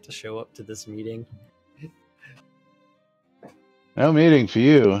forget to show up to this meeting." No meeting for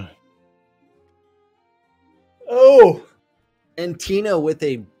you. Oh, and Tina with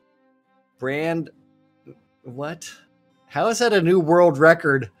a brand. What? How is that a new world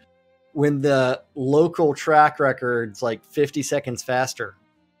record when the local track record's like 50 seconds faster?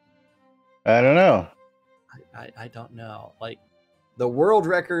 I don't know. I don't know. Like the world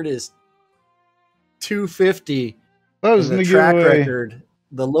record is 250. Closing and the the track giveaway. record,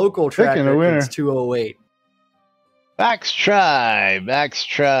 the local track Picking a record winner. is 208. Bax Try.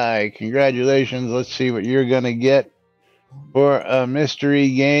 Congratulations. Let's see what you're going to get for a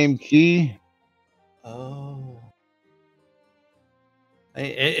mystery game key. Oh.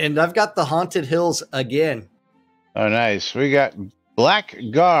 And I've got the Haunted Hills again. Oh, nice. We got Black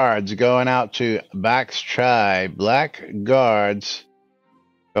Guards going out to Bax Try. Black Guards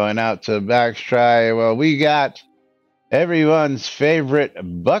going out to Bax Try. Well, we got everyone's favorite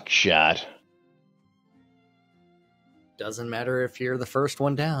Buckshot. Doesn't matter if you're the first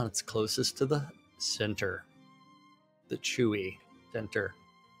one down, it's closest to the center. The chewy center.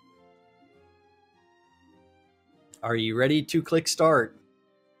 Are you ready to click start?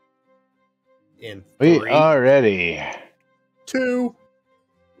 In We 3, are ready. 2,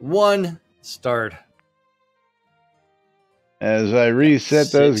 1, start. As I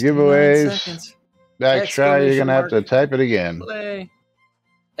reset those 69 giveaways, seconds. Bax Try, you're Exclamation going to have to mark. type it again. Play.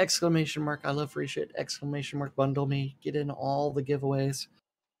 Exclamation mark. I love free shit. Exclamation mark. Bundle me. Get in all the giveaways.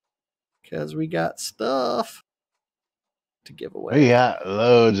 Because we got stuff to give away. We got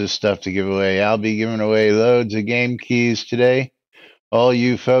loads of stuff to give away. I'll be giving away loads of game keys today. All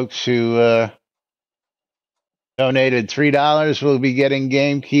you folks who donated $3 will be getting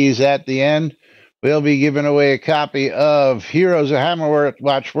game keys at the end. We'll be giving away a copy of Heroes of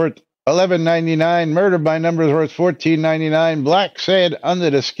Hammerwatch worth $11.99, Murder by Numbers worth $14.99, Black Sand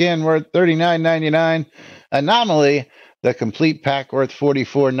Under the Skin worth $39.99, Anomaly, the complete pack worth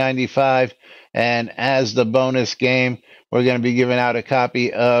 $44.95, and as the bonus game, we're going to be giving out a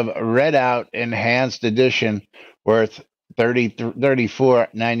copy of Redout Enhanced Edition worth $34.99,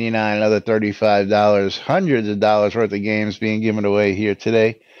 another $35, hundreds of dollars worth of games being given away here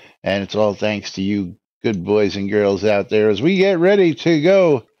today. And it's all thanks to you good boys and girls out there as we get ready to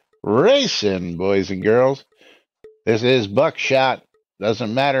go racing, boys and girls. This is Buckshot.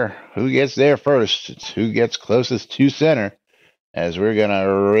 Doesn't matter who gets there first. It's who gets closest to center as we're going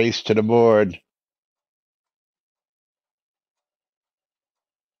to race to the board.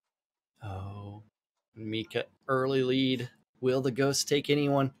 Oh, Mika, early lead. Will the ghost take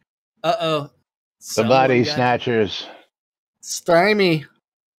anyone? Uh-oh. The Body Snatchers. Stymie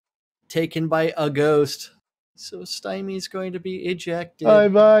taken by a ghost. So Stymie's going to be ejected.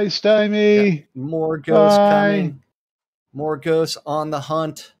 Bye-bye, Stymie. Got more ghosts coming. More ghosts on the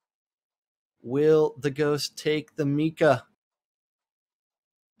hunt. Will the ghost take the Mika?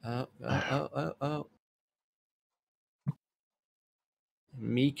 Oh.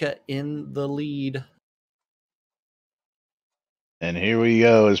 Mika in the lead. And here we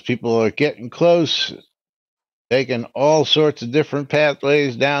go as people are getting close, taking all sorts of different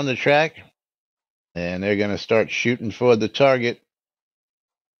pathways down the track. And they're going to start shooting for the target.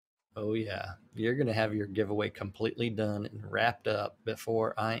 Oh, yeah. You're going to have your giveaway completely done and wrapped up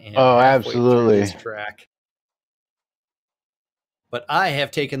before I am absolutely through this track. But I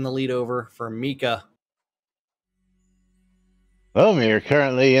have taken the lead over for Mika. Lomir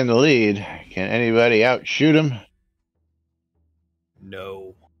currently in the lead. Can anybody outshoot him?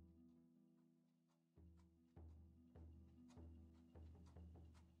 No.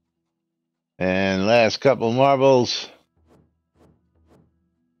 And last couple marbles.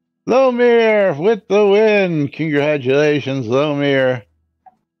 Lomir with the win. Congratulations, Lomir.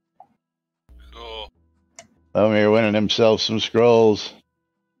 Cool. Lomir winning himself some scrolls.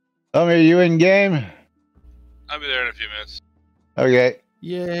 Lomir, you in game? I'll be there in a few minutes. Okay.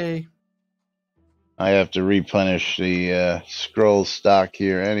 Yay. I have to replenish the scroll stock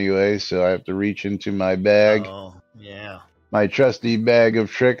here anyway, so I have to reach into my bag. Oh, yeah. My trusty bag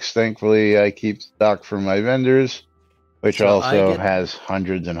of tricks. Thankfully, I keep stock from my vendors, which So also has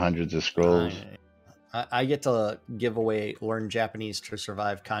hundreds and hundreds of scrolls. I get to give away Learn Japanese to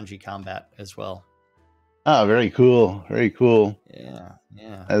Survive Kanji Combat as well. Oh, very cool. Very cool. Yeah,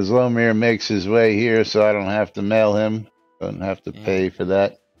 yeah. As Lomir makes his way here, so I don't have to mail him. Don't have to pay for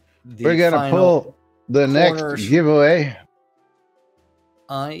that. We're going to pull the next giveaway.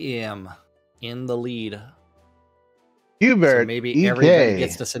 I am in the lead. Hubert, so maybe everybody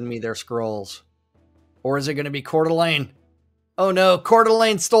gets to send me their scrolls. Or is it going to be Coeur d'Alene? Oh no, Coeur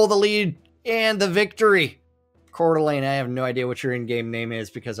d'Alene stole the lead and the victory. Coeur d'Alene, I have no idea what your in-game name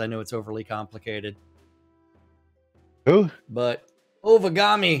is because I know it's overly complicated. Who? But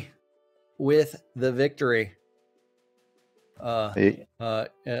Ovagami with the victory of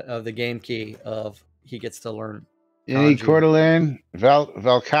the game key of he gets to learn. Any Coeur d'Alene?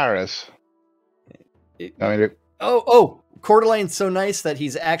 Valkaris. Coeur d'Alene's so nice that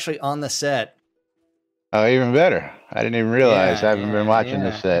he's actually on the set. Oh, even better. I didn't even realize. I haven't been watching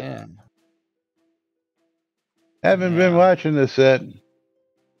the set. Yeah. Haven't been watching the set.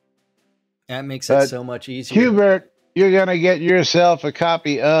 That makes it so much easier. Hubert, you're going to get yourself a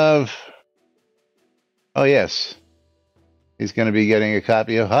copy of... Oh, yes. He's going to be getting a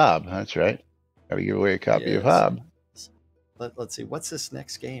copy of Hob. That's right. Got to give away a copy of Hob. Let's see. What's this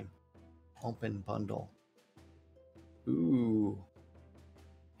next game? Open bundle. Ooh.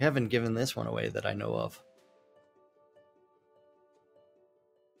 You haven't given this one away that I know of.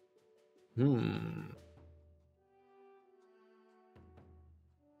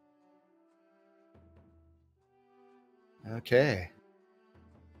 Okay.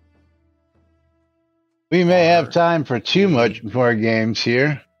 We may have time for too much more games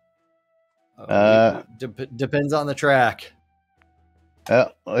here. Depends on the track.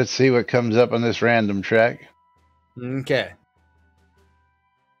 Let's see what comes up on this random track. Okay.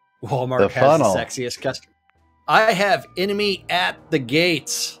 Walmart has the sexiest customer. I have enemy at the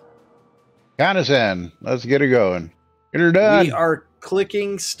gates. Kanasan, let's get her going. Get her done. We are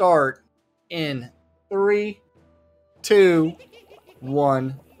clicking start in 3, 2,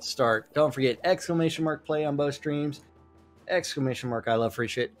 1, start. Don't forget, exclamation mark play on both streams. Exclamation mark I love free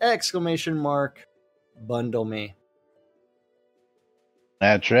shit. Exclamation mark bundle me.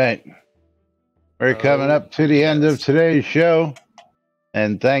 That's right. We're coming up to the end of today's show.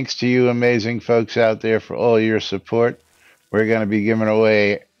 And thanks to you amazing folks out there for all your support. We're going to be giving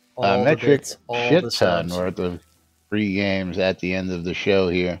away a metric shit ton worth of free games at the end of the show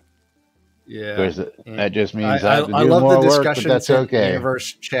here. Yeah. That just means I have to do more work, but that's okay.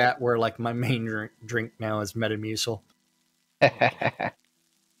 Universe chat where like my main drink now is Metamucil.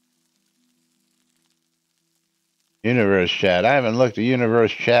 Universe chat. I haven't looked at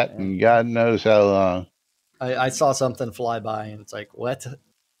Universe chat in God knows how long. I saw something fly by and it's like, what?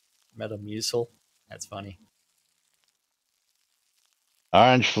 Metamucil? That's funny.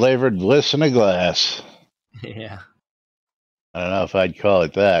 Orange flavored bliss in a glass. Yeah. I don't know if I'd call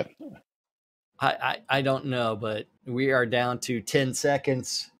it that. I don't know, but we are down to 10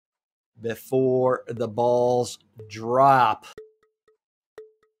 seconds before the balls drop.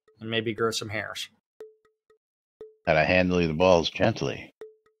 And maybe grow some hairs. Gotta handle the balls gently.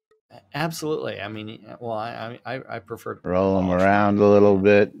 Absolutely. I mean, well, I prefer to roll them around a little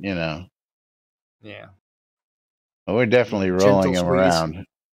bit, you know. Yeah. Well, we're definitely rolling them around.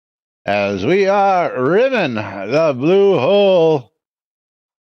 As we are rimming the blue hole.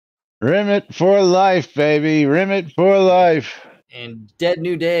 Rim it for life, baby. Rim it for life. And Dead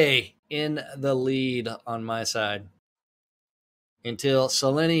New Day in the lead on my side. Until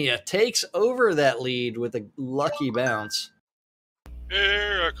Selenia takes over that lead with a lucky bounce.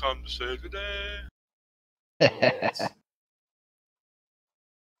 Here I come to say good day.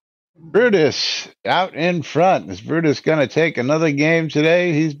 Brutus out in front. Is Brutus going to take another game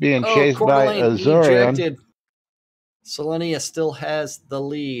today? He's being chased by Azorian. Selenia still has the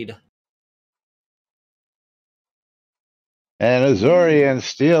lead. And Azorian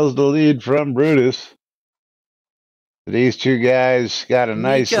steals the lead from Brutus. These two guys got a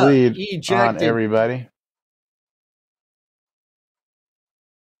nice lead on everybody.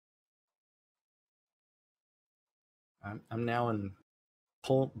 I'm now in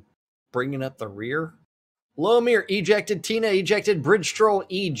pole bringing up the rear. Lomir ejected. Tina ejected. Bridge Troll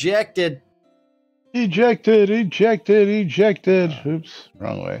ejected. Ejected. Oops,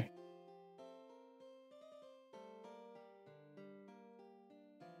 wrong way.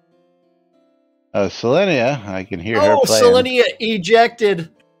 Selenia, I can hear her playing. Selenia ejected.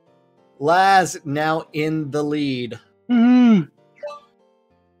 Laz now in the lead. Mm-hmm.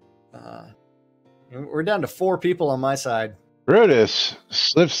 We're down to 4 people on my side. Brutus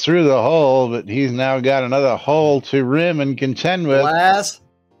slips through the hole, but he's now got another hole to rim and contend with. Laz,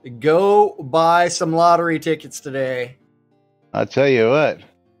 go buy some lottery tickets today. I'll tell you what.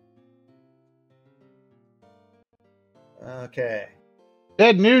 Okay.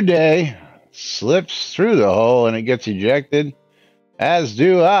 Ted New Day slips through the hole and it gets ejected. As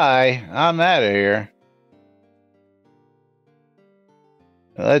do I. I'm out of here.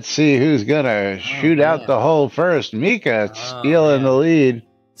 Let's see who's gonna shoot out the hole first. Mika stealing the lead.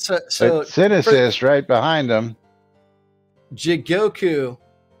 So Cynicist right behind him. Jigoku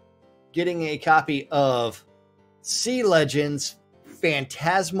getting a copy of Sea Legends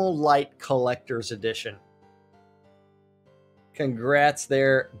Phantasmal Light Collector's Edition. Congrats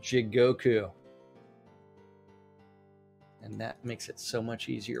there, Jigoku. And that makes it so much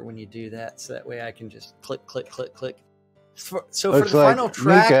easier when you do that. So that way I can just click, click, click, click. So for the final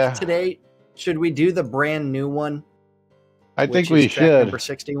track today, should we do the brand new one? I think we should. Number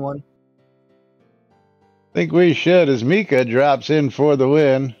 61. I think we should, as Mika drops in for the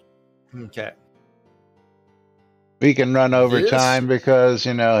win. Okay. We can run overtime because,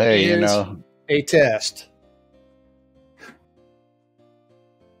 hey, a test.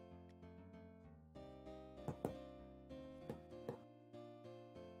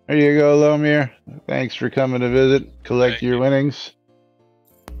 There you go, Lomir. Thanks for coming to visit. Collect your winnings.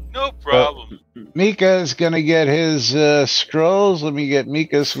 No problem. Mika's going to get his scrolls. Let me get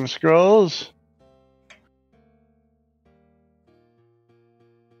Mika some scrolls.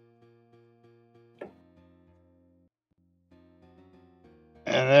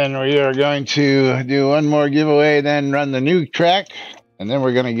 And then we are going to do one more giveaway, then run the new track. And then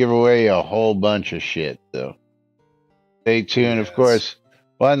we're going to give away a whole bunch of shit, though. Stay tuned, of course.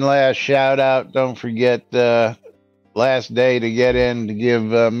 One last shout out. Don't forget last day to get in to give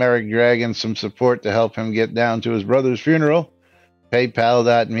Merrick Dragon some support to help him get down to his brother's funeral.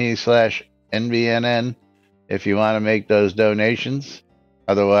 PayPal.me/NBNN if you want to make those donations.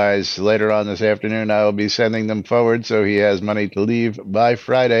 Otherwise, later on this afternoon, I will be sending them forward so he has money to leave by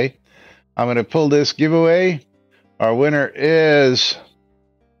Friday. I'm going to pull this giveaway. Our winner is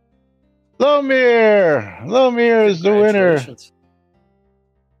Lomir. Lomir is the winner.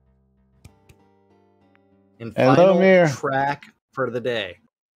 And final track for the day.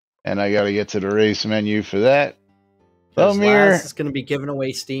 And I got to get to the race menu for that. Lomir is going to be giving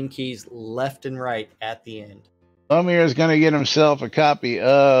away Steam keys left and right at the end. Lomir is going to get himself a copy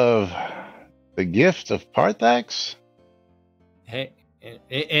of The Gift of Parthax. Hey,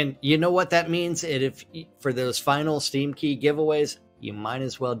 and you know what that means? If for those final Steam key giveaways, you might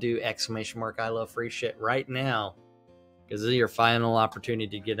as well do ! I love free shit right now, because this is your final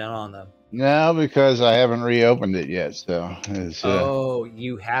opportunity to get in on them. No, because I haven't reopened it yet. So oh,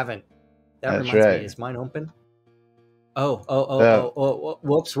 you haven't. That that's reminds right. me. Is mine open? Oh,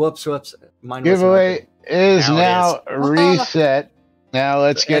 whoops. Mine giveaway is now reset. Now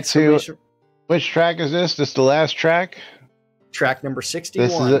let's get to which track is this? This is the last track? Track number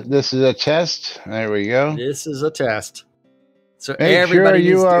 61. This is a test. There we go. This is a test. So make sure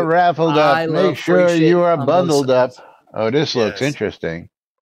you are raffled up. Make sure you are bundled up. Oh, this looks interesting.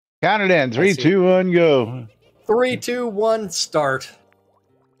 Count it in. 3, 2, 1, go. 3, 2, 1, start.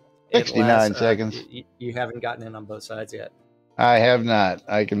 69 seconds. You haven't gotten in on both sides yet. I have not.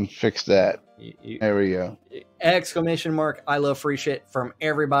 I can fix that. There we go. ! I love free shit from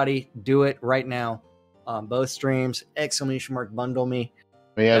everybody. Do it right now on both streams. ! Bundle me.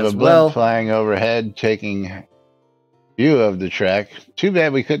 We have a blimp flying overhead taking view of the track. Too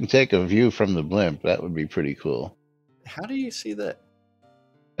bad we couldn't take a view from the blimp. That would be pretty cool. How do you see that?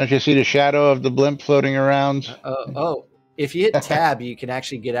 Don't you see the shadow of the blimp floating around? If you hit tab, you can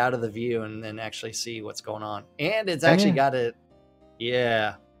actually get out of the view and then actually see what's going on. And it's actually got it.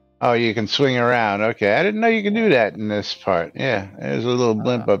 Yeah. Oh, you can swing around. Okay. I didn't know you could do that in this part. Yeah. There's a little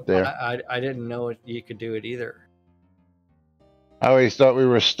blimp up there. I didn't know you could do it either. I always thought we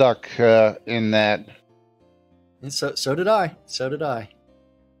were stuck in that. And so did I.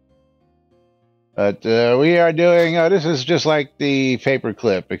 But we are doing, this is just like the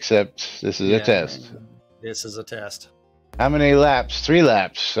paperclip, except this is a test. This is a test. How many laps? 3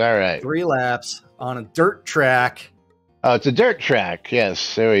 laps. All right. 3 laps on a dirt track. Oh, it's a dirt track.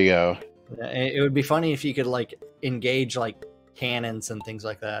 Yes, there we go. It would be funny if you could like engage like cannons and things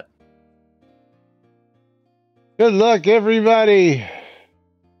like that. Good luck, everybody.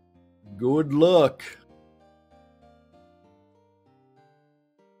 Good luck.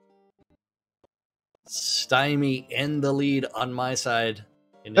 Stymie in the lead on my side.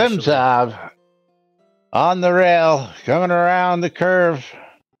 Simtab on the rail, coming around the curve.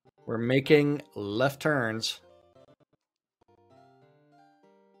 We're making left turns.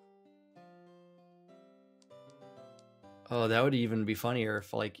 Oh, that would even be funnier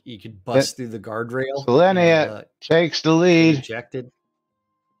if like you could bust through the guardrail. Selenia takes the lead. Ejected.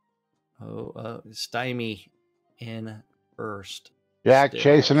 Oh, Stymie in first. Jack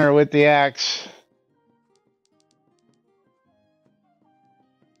chasing her with the axe.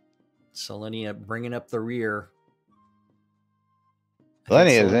 Selenia bringing up the rear.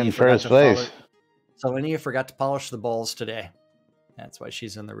 Selenia is in first place. Selenia forgot to polish the balls today. That's why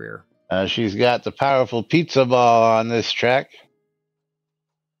she's in the rear. She's got the powerful pizza ball on this track.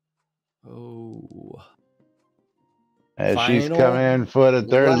 Oh. As she's coming in for the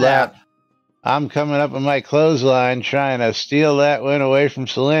third lap. I'm coming up on my clothesline trying to steal that win away from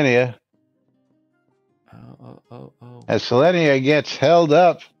Selenia. Oh. As Selenia gets held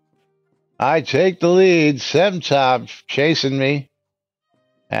up, I take the lead. Simtab chasing me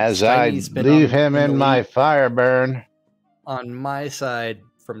as I leave him in my fire burn. On my side,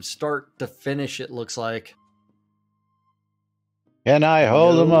 from start to finish, it looks like. Can I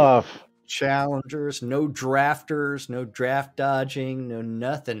hold him off? Challengers, no drafters, no draft dodging, no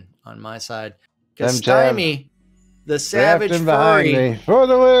nothing on my side. Because Stymie, the savage furry, behind me for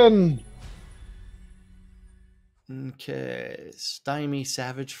the win. Okay, Stymie,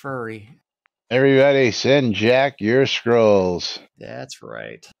 savage furry. Everybody, send Jack your scrolls. That's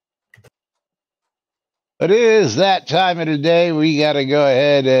right. It is that time of the day. We got to go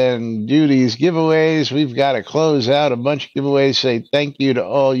ahead and do these giveaways. We've got to close out a bunch of giveaways. Say thank you to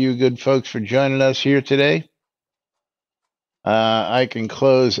all you good folks for joining us here today. I can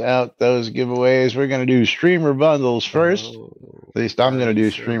close out those giveaways. We're going to do streamer bundles first. At least I'm going to do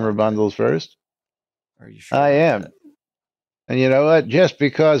streamer bundles first. Are you sure? I am. And you know what? Just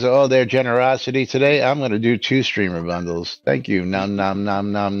because of all their generosity today, I'm going to do 2 streamer bundles. Thank you. Nom, nom,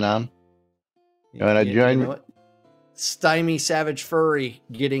 nom, nom, nom. You want to join me? Stymie Savage Furry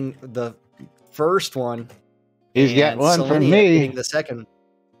getting the first one. He's got one from me. Getting the second.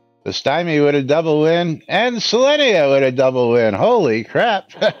 The Stymie with a double win and Selenia with a double win. Holy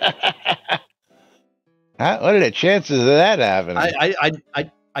crap. What are the chances of that happening?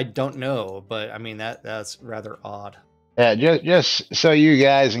 I don't know, but I mean that's rather odd. Yeah, just so you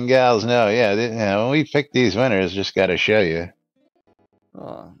guys and gals know, yeah, when we pick these winners, just got to show you.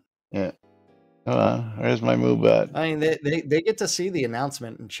 Oh. Yeah. Where's my move button? I mean, they get to see the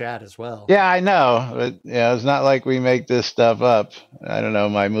announcement in chat as well. Yeah, I know, but yeah, it's not like we make this stuff up. I don't know.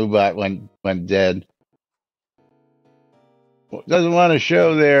 My move bot went dead. Doesn't want to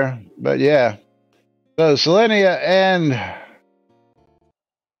show there, but yeah. So Selenia and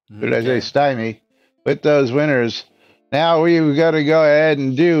did I say Stymie with those winners? Now we've got to go ahead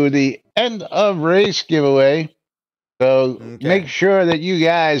and do the end of race giveaway. So make sure that you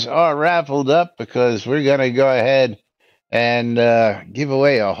guys are raffled up because we're going to go ahead and give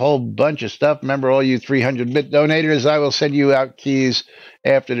away a whole bunch of stuff. Remember, all you 300-bit donators, I will send you out keys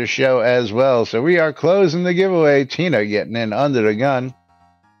after the show as well. So we are closing the giveaway. Tina getting in under the gun.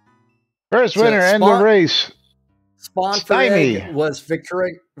 First winner, end of race. Spawn for Egg was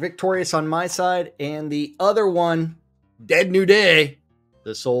victorious on my side, and the other one, Dead New Day,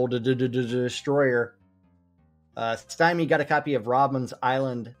 the Soul Destroyer. Stymie got a copy of Robin's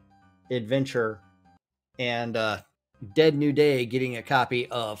Island Adventure, and Dead New Day getting a copy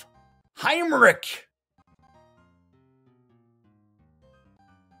of Heimrich.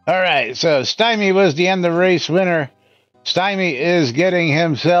 All right, so Stymie was the end of race winner. Stymie is getting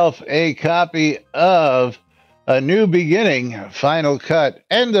himself a copy of A New Beginning, Final Cut,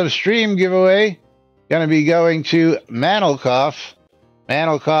 end of stream giveaway. Going to be going to Manelkoff.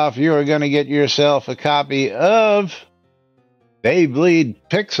 Manelkoff, you are going to get yourself a copy of They Bleed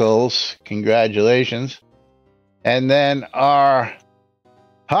Pixels. Congratulations. And then our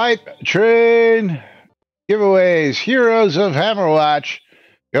Hype Train giveaways, Heroes of Hammerwatch,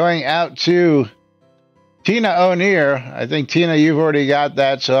 going out to Tina O'Neill. I think, Tina, you've already got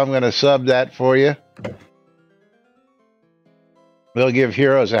that, so I'm going to sub that for you. We'll give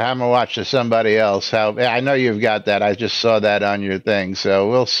Heroes of Hammerwatch to somebody else. I know you've got that. I just saw that on your thing. So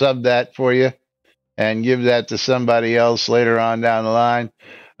we'll sub that for you and give that to somebody else later on down the line.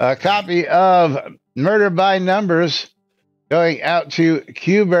 A copy of Murder by Numbers. Going out to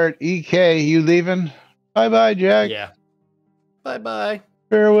Qbert EK. You leaving? Bye-bye, Jack. Yeah. Bye-bye. Live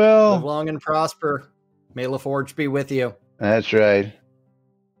Farewell. long and prosper. May LaForge be with you. That's right.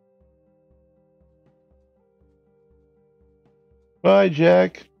 Bye,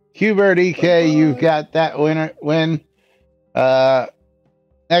 Jack. Qbert EK, Bye-bye. you've got that win.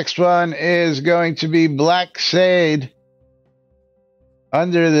 Next one is going to be Black Sade.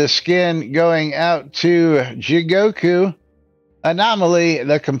 Under the Skin going out to Jigoku. Anomaly,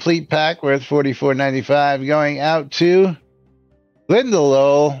 the complete pack worth $44.95 going out to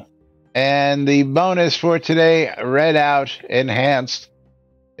Lindalol. And the bonus for today, Red Out Enhanced,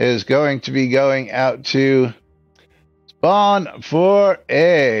 is going to be going out to Spawn for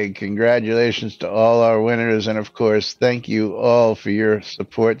Egg. Congratulations to all our winners. And of course, thank you all for your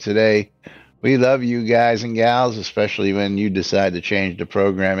support today. We love you guys and gals, especially when you decide to change the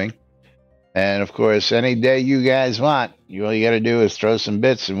programming. And of course, any day you guys want, all you got to do is throw some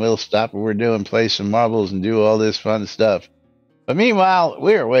bits and we'll stop what we're doing, play some marbles, and do all this fun stuff. But meanwhile,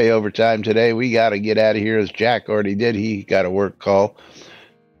 we're way over time today. We got to get out of here, as Jack already did. He got a work call.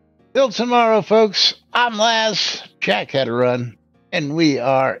 Till tomorrow, folks. I'm Laz. Jack had a run, and we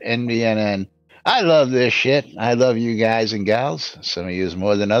are NBNN. I love this shit. I love you guys and gals. Some of you is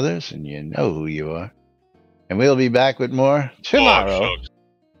more than others, and you know who you are. And we'll be back with more tomorrow,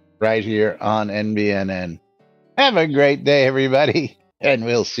 right here on NBNN. Have a great day, everybody, and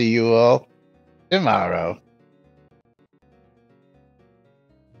we'll see you all tomorrow.